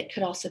bucket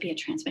could also be a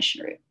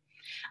transmission route.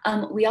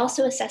 We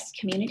also assessed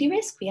community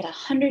risk. We had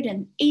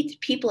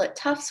 108 people at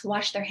Tufts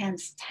wash their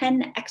hands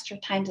 10 extra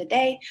times a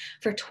day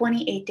for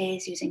 28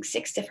 days using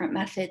 6 different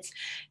methods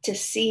to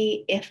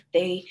see if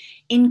they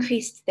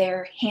increased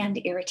their hand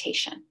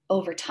irritation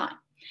over time.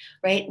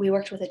 Right? We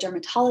worked with a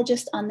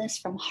dermatologist on this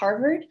from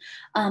Harvard,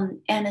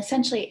 and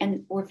essentially,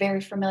 and we're very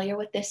familiar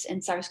with this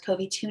in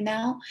SARS-CoV-2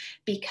 now,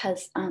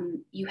 because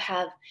you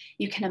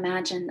can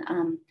imagine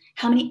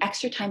how many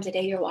extra times a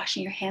day you're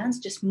washing your hands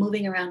just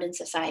moving around in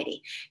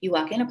society. You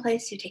walk in a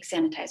place, you take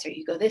sanitizer,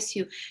 you go this,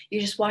 you're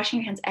just washing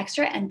your hands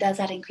extra, and does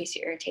that increase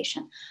your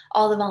irritation?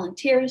 All the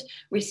volunteers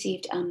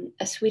received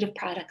a suite of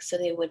products, so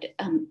they would,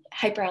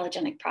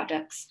 hyperallergenic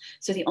products,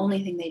 so the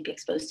only thing they'd be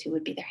exposed to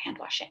would be their hand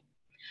washing.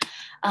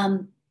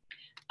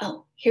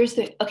 Here's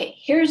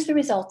the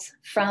results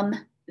from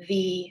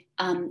the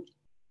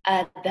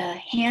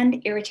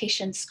hand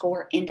irritation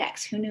score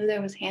index. Who knew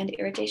there was hand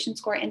irritation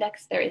score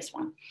index? There is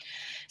one.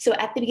 So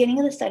at the beginning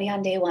of the study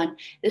on day 1,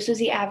 this was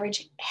the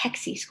average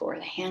HEXI score,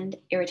 the hand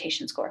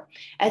irritation score.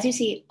 As you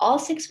see, all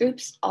 6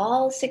 groups,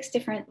 all 6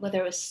 different,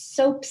 whether it was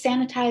soap,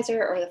 sanitizer,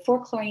 or the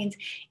 4 chlorines,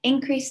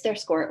 increased their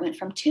score. It went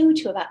from 2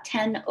 to about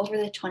 10 over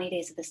the 20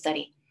 days of the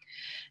study.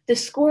 The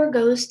score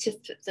goes to,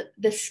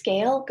 the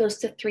scale goes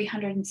to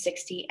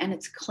 360, and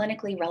it's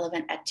clinically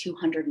relevant at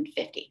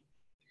 250.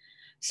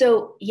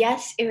 So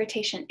yes,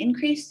 irritation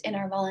increased in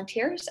our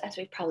volunteers, as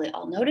we've probably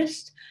all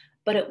noticed,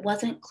 but it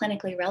wasn't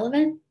clinically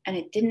relevant,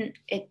 and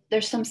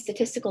there's some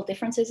statistical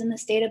differences in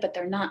this data, but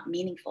they're not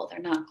meaningful, they're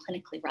not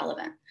clinically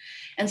relevant.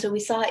 And so we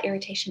saw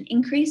irritation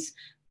increase,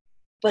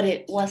 but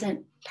it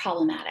wasn't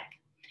problematic.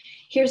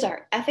 Here's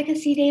our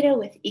efficacy data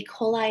with E.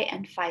 coli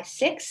and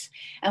Phi-6.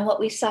 And what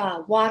we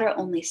saw, water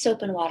only,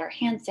 soap and water,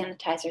 hand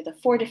sanitizer, the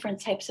 4 different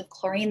types of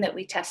chlorine that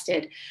we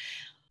tested,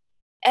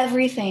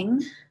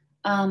 everything,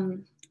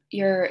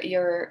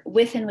 your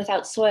with and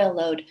without soil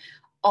load,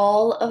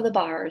 all of the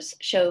bars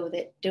show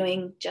that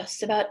doing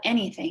just about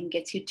anything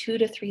gets you 2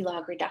 to 3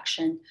 log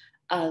reduction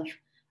of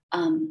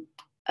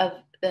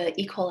the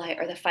E.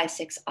 coli or the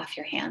Phi-6 off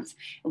your hands.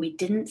 And we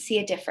didn't see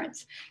a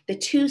difference. The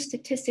 2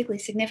 statistically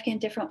significant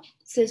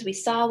differences we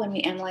saw when we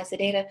analyzed the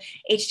data,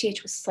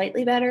 HTH was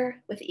slightly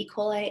better with E.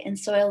 coli and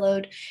soil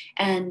load,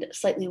 and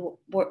slightly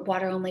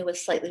water only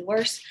was slightly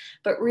worse.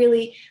 But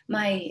really,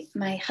 my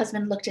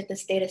husband looked at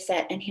this data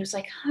set and he was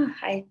like,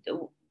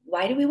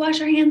 why do we wash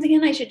our hands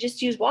again? I should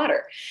just use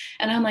water.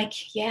 And I'm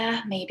like,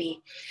 yeah,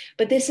 maybe.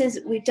 But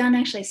we've done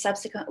actually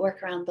subsequent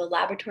work around the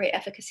laboratory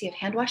efficacy of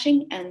hand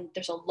washing, and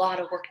there's a lot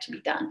of work to be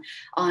done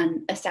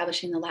on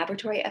establishing the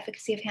laboratory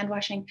efficacy of hand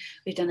washing.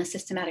 We've done a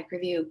systematic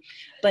review,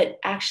 but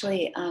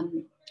actually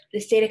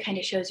this data kind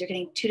of shows you're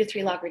getting 2 to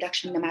 3 log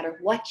reduction no matter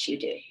what you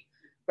do.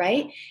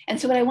 Right? And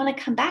so what I want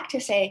to come back to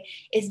say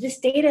is this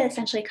data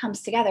essentially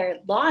comes together,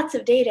 lots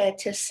of data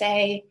to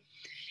say,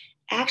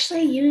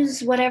 actually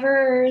use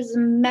whatever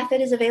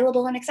method is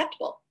available and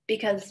acceptable,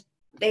 because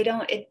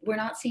we're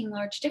not seeing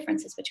large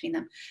differences between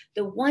them.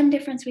 The one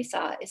difference we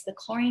saw is the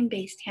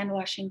chlorine-based hand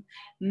washing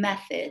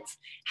methods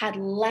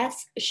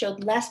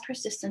showed less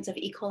persistence of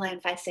E. coli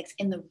and Phi-6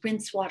 in the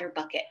rinse water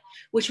bucket,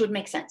 which would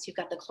make sense. You've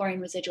got the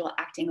chlorine residual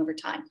acting over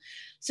time.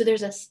 So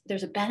there's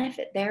a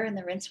benefit there in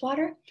the rinse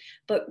water,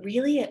 but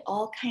really it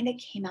all kind of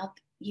came out,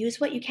 use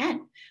what you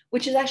can,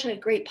 which is actually a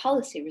great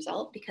policy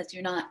result, because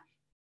you're not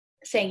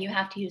saying you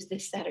have to use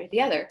this, that, or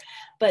the other.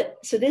 But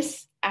so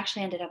this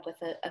actually ended up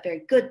with a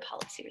very good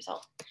policy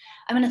result.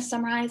 I'm going to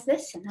summarize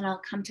this and then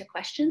I'll come to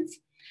questions.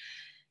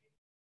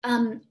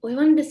 What we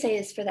wanted to say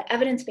is, for the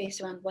evidence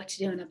base around what to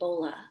do in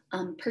Ebola,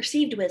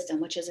 perceived wisdom,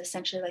 which is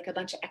essentially like a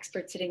bunch of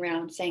experts sitting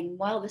around saying,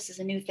 well, this is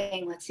a new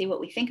thing, let's see what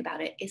we think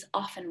about it, is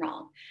often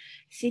wrong.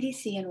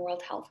 CDC and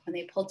World Health, when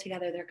they pulled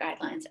together their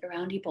guidelines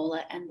around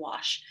Ebola and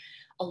WASH,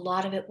 a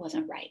lot of it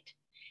wasn't right.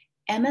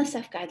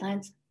 MSF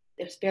guidelines,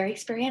 it was very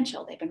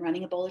experiential. They've been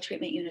running Ebola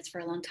treatment units for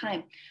a long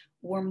time,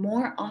 were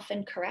more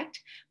often correct,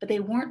 but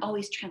they weren't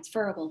always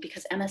transferable,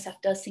 because MSF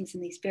does things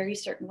in these very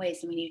certain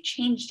ways. And when you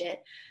changed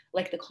it,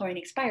 like the chlorine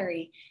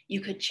expiry,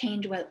 you could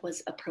change what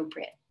was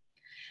appropriate.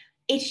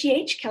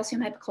 HGH,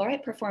 calcium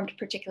hypochlorite, performed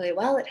particularly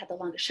well. It had the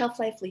longest shelf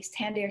life, least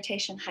hand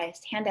irritation,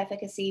 highest hand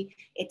efficacy.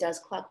 It does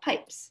clog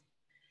pipes.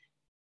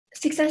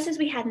 Successes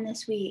we had in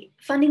this,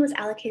 funding was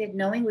allocated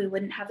knowing we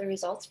wouldn't have the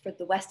results for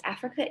the West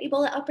Africa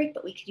Ebola outbreak,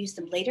 but we could use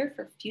them later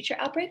for future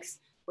outbreaks.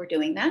 We're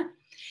doing that.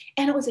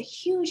 And it was a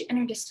huge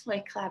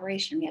interdisciplinary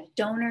collaboration. We had a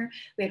donor,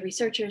 we had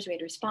researchers, we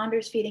had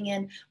responders feeding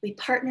in. We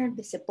partnered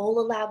this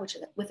Ebola lab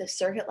with a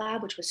surrogate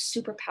lab, which was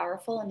super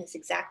powerful and is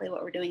exactly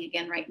what we're doing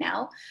again right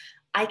now.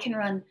 I can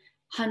run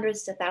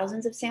hundreds to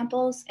thousands of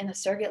samples in a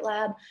surrogate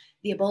lab.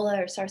 The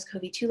Ebola or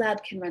SARS-CoV-2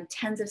 lab can run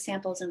tens of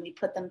samples, and we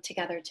put them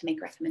together to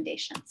make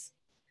recommendations.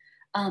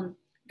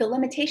 The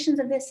limitations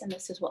of this, and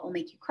this is what will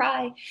make you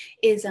cry,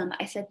 is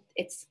I said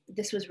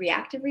this was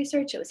reactive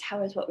research. It was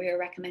how is what we are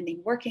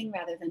recommending working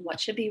rather than what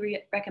should be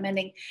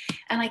recommending.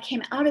 And I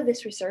came out of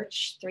this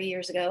research 3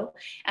 years ago,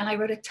 and I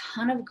wrote a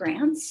ton of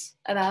grants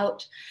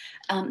about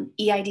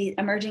EID,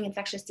 emerging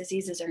infectious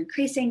diseases are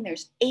increasing.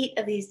 There's 8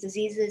 of these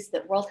diseases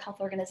that World Health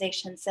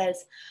Organization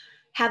says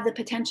have the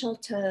potential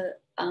to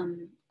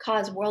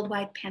cause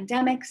worldwide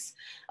pandemics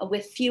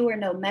with few or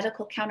no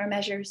medical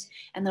countermeasures.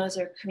 And those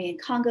are Crimean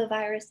Congo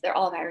virus, they're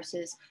all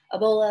viruses,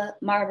 Ebola,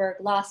 Marburg,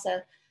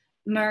 Lassa,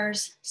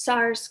 MERS,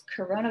 SARS,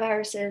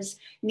 coronaviruses,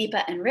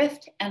 Nipah, and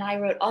Rift. And I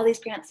wrote all these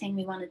grants saying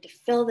we wanted to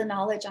fill the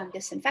knowledge on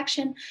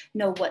disinfection,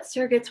 know what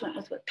surrogates went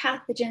with what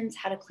pathogens,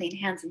 how to clean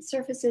hands and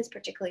surfaces,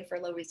 particularly for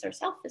low resource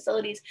health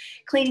facilities,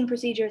 cleaning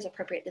procedures,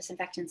 appropriate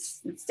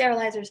disinfectants and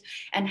sterilizers,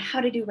 and how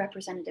to do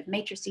representative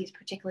matrices,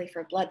 particularly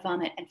for blood,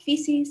 vomit, and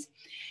feces.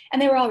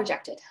 And they were all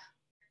rejected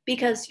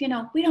because, we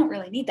don't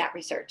really need that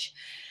research.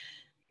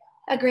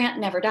 A grant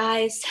never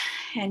dies,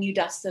 and you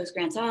dust those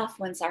grants off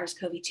when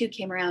SARS-CoV-2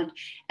 came around,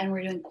 and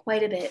we're doing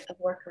quite a bit of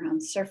work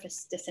around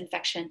surface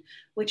disinfection,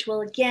 which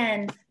will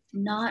again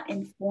not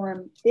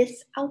inform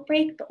this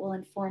outbreak, but will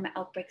inform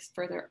outbreaks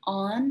further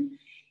on.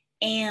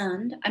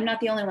 And I'm not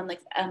the only one.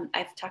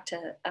 I've talked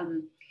to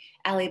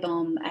Ali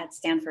Bohm at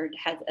Stanford,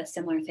 had a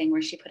similar thing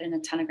where she put in a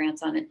ton of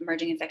grants on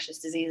emerging infectious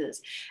diseases.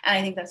 And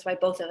I think that's why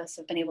both of us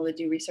have been able to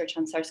do research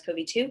on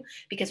SARS-CoV-2,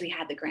 because we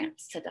had the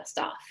grants to dust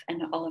off,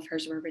 and all of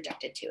hers were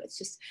rejected too. It's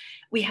just,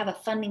 we have a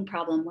funding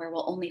problem where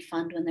we'll only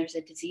fund when there's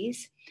a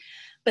disease.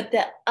 But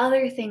the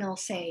other thing I'll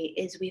say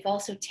is we've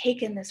also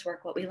taken this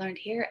work, what we learned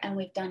here, and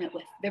we've done it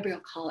with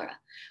Vibrio cholera,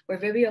 where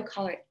Vibrio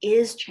cholera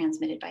is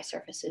transmitted by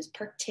surfaces,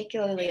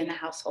 particularly in the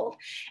household.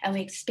 And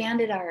we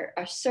expanded our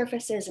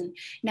surfaces, and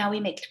now we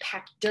make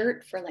packed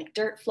dirt for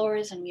dirt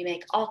floors, and we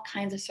make all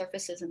kinds of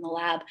surfaces in the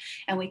lab.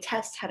 And we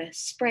test how to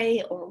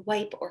spray or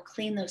wipe or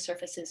clean those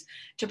surfaces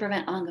to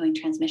prevent ongoing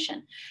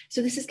transmission.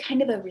 So this is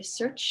kind of a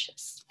research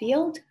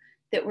field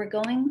that we're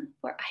going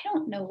for. I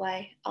don't know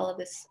why all of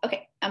this,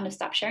 okay, I'm gonna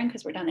stop sharing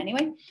because we're done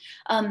anyway.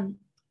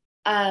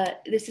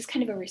 This is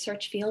kind of a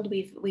research field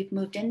we've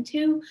moved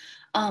into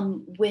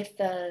with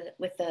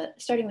the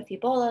starting with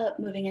Ebola,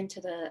 moving into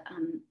the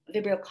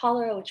Vibrio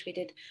cholera, which we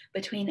did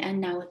between,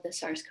 and now with the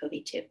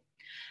SARS-CoV-2.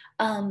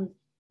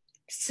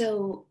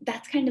 So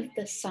that's kind of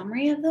the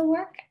summary of the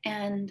work,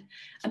 and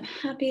I'm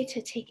happy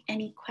to take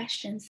any questions.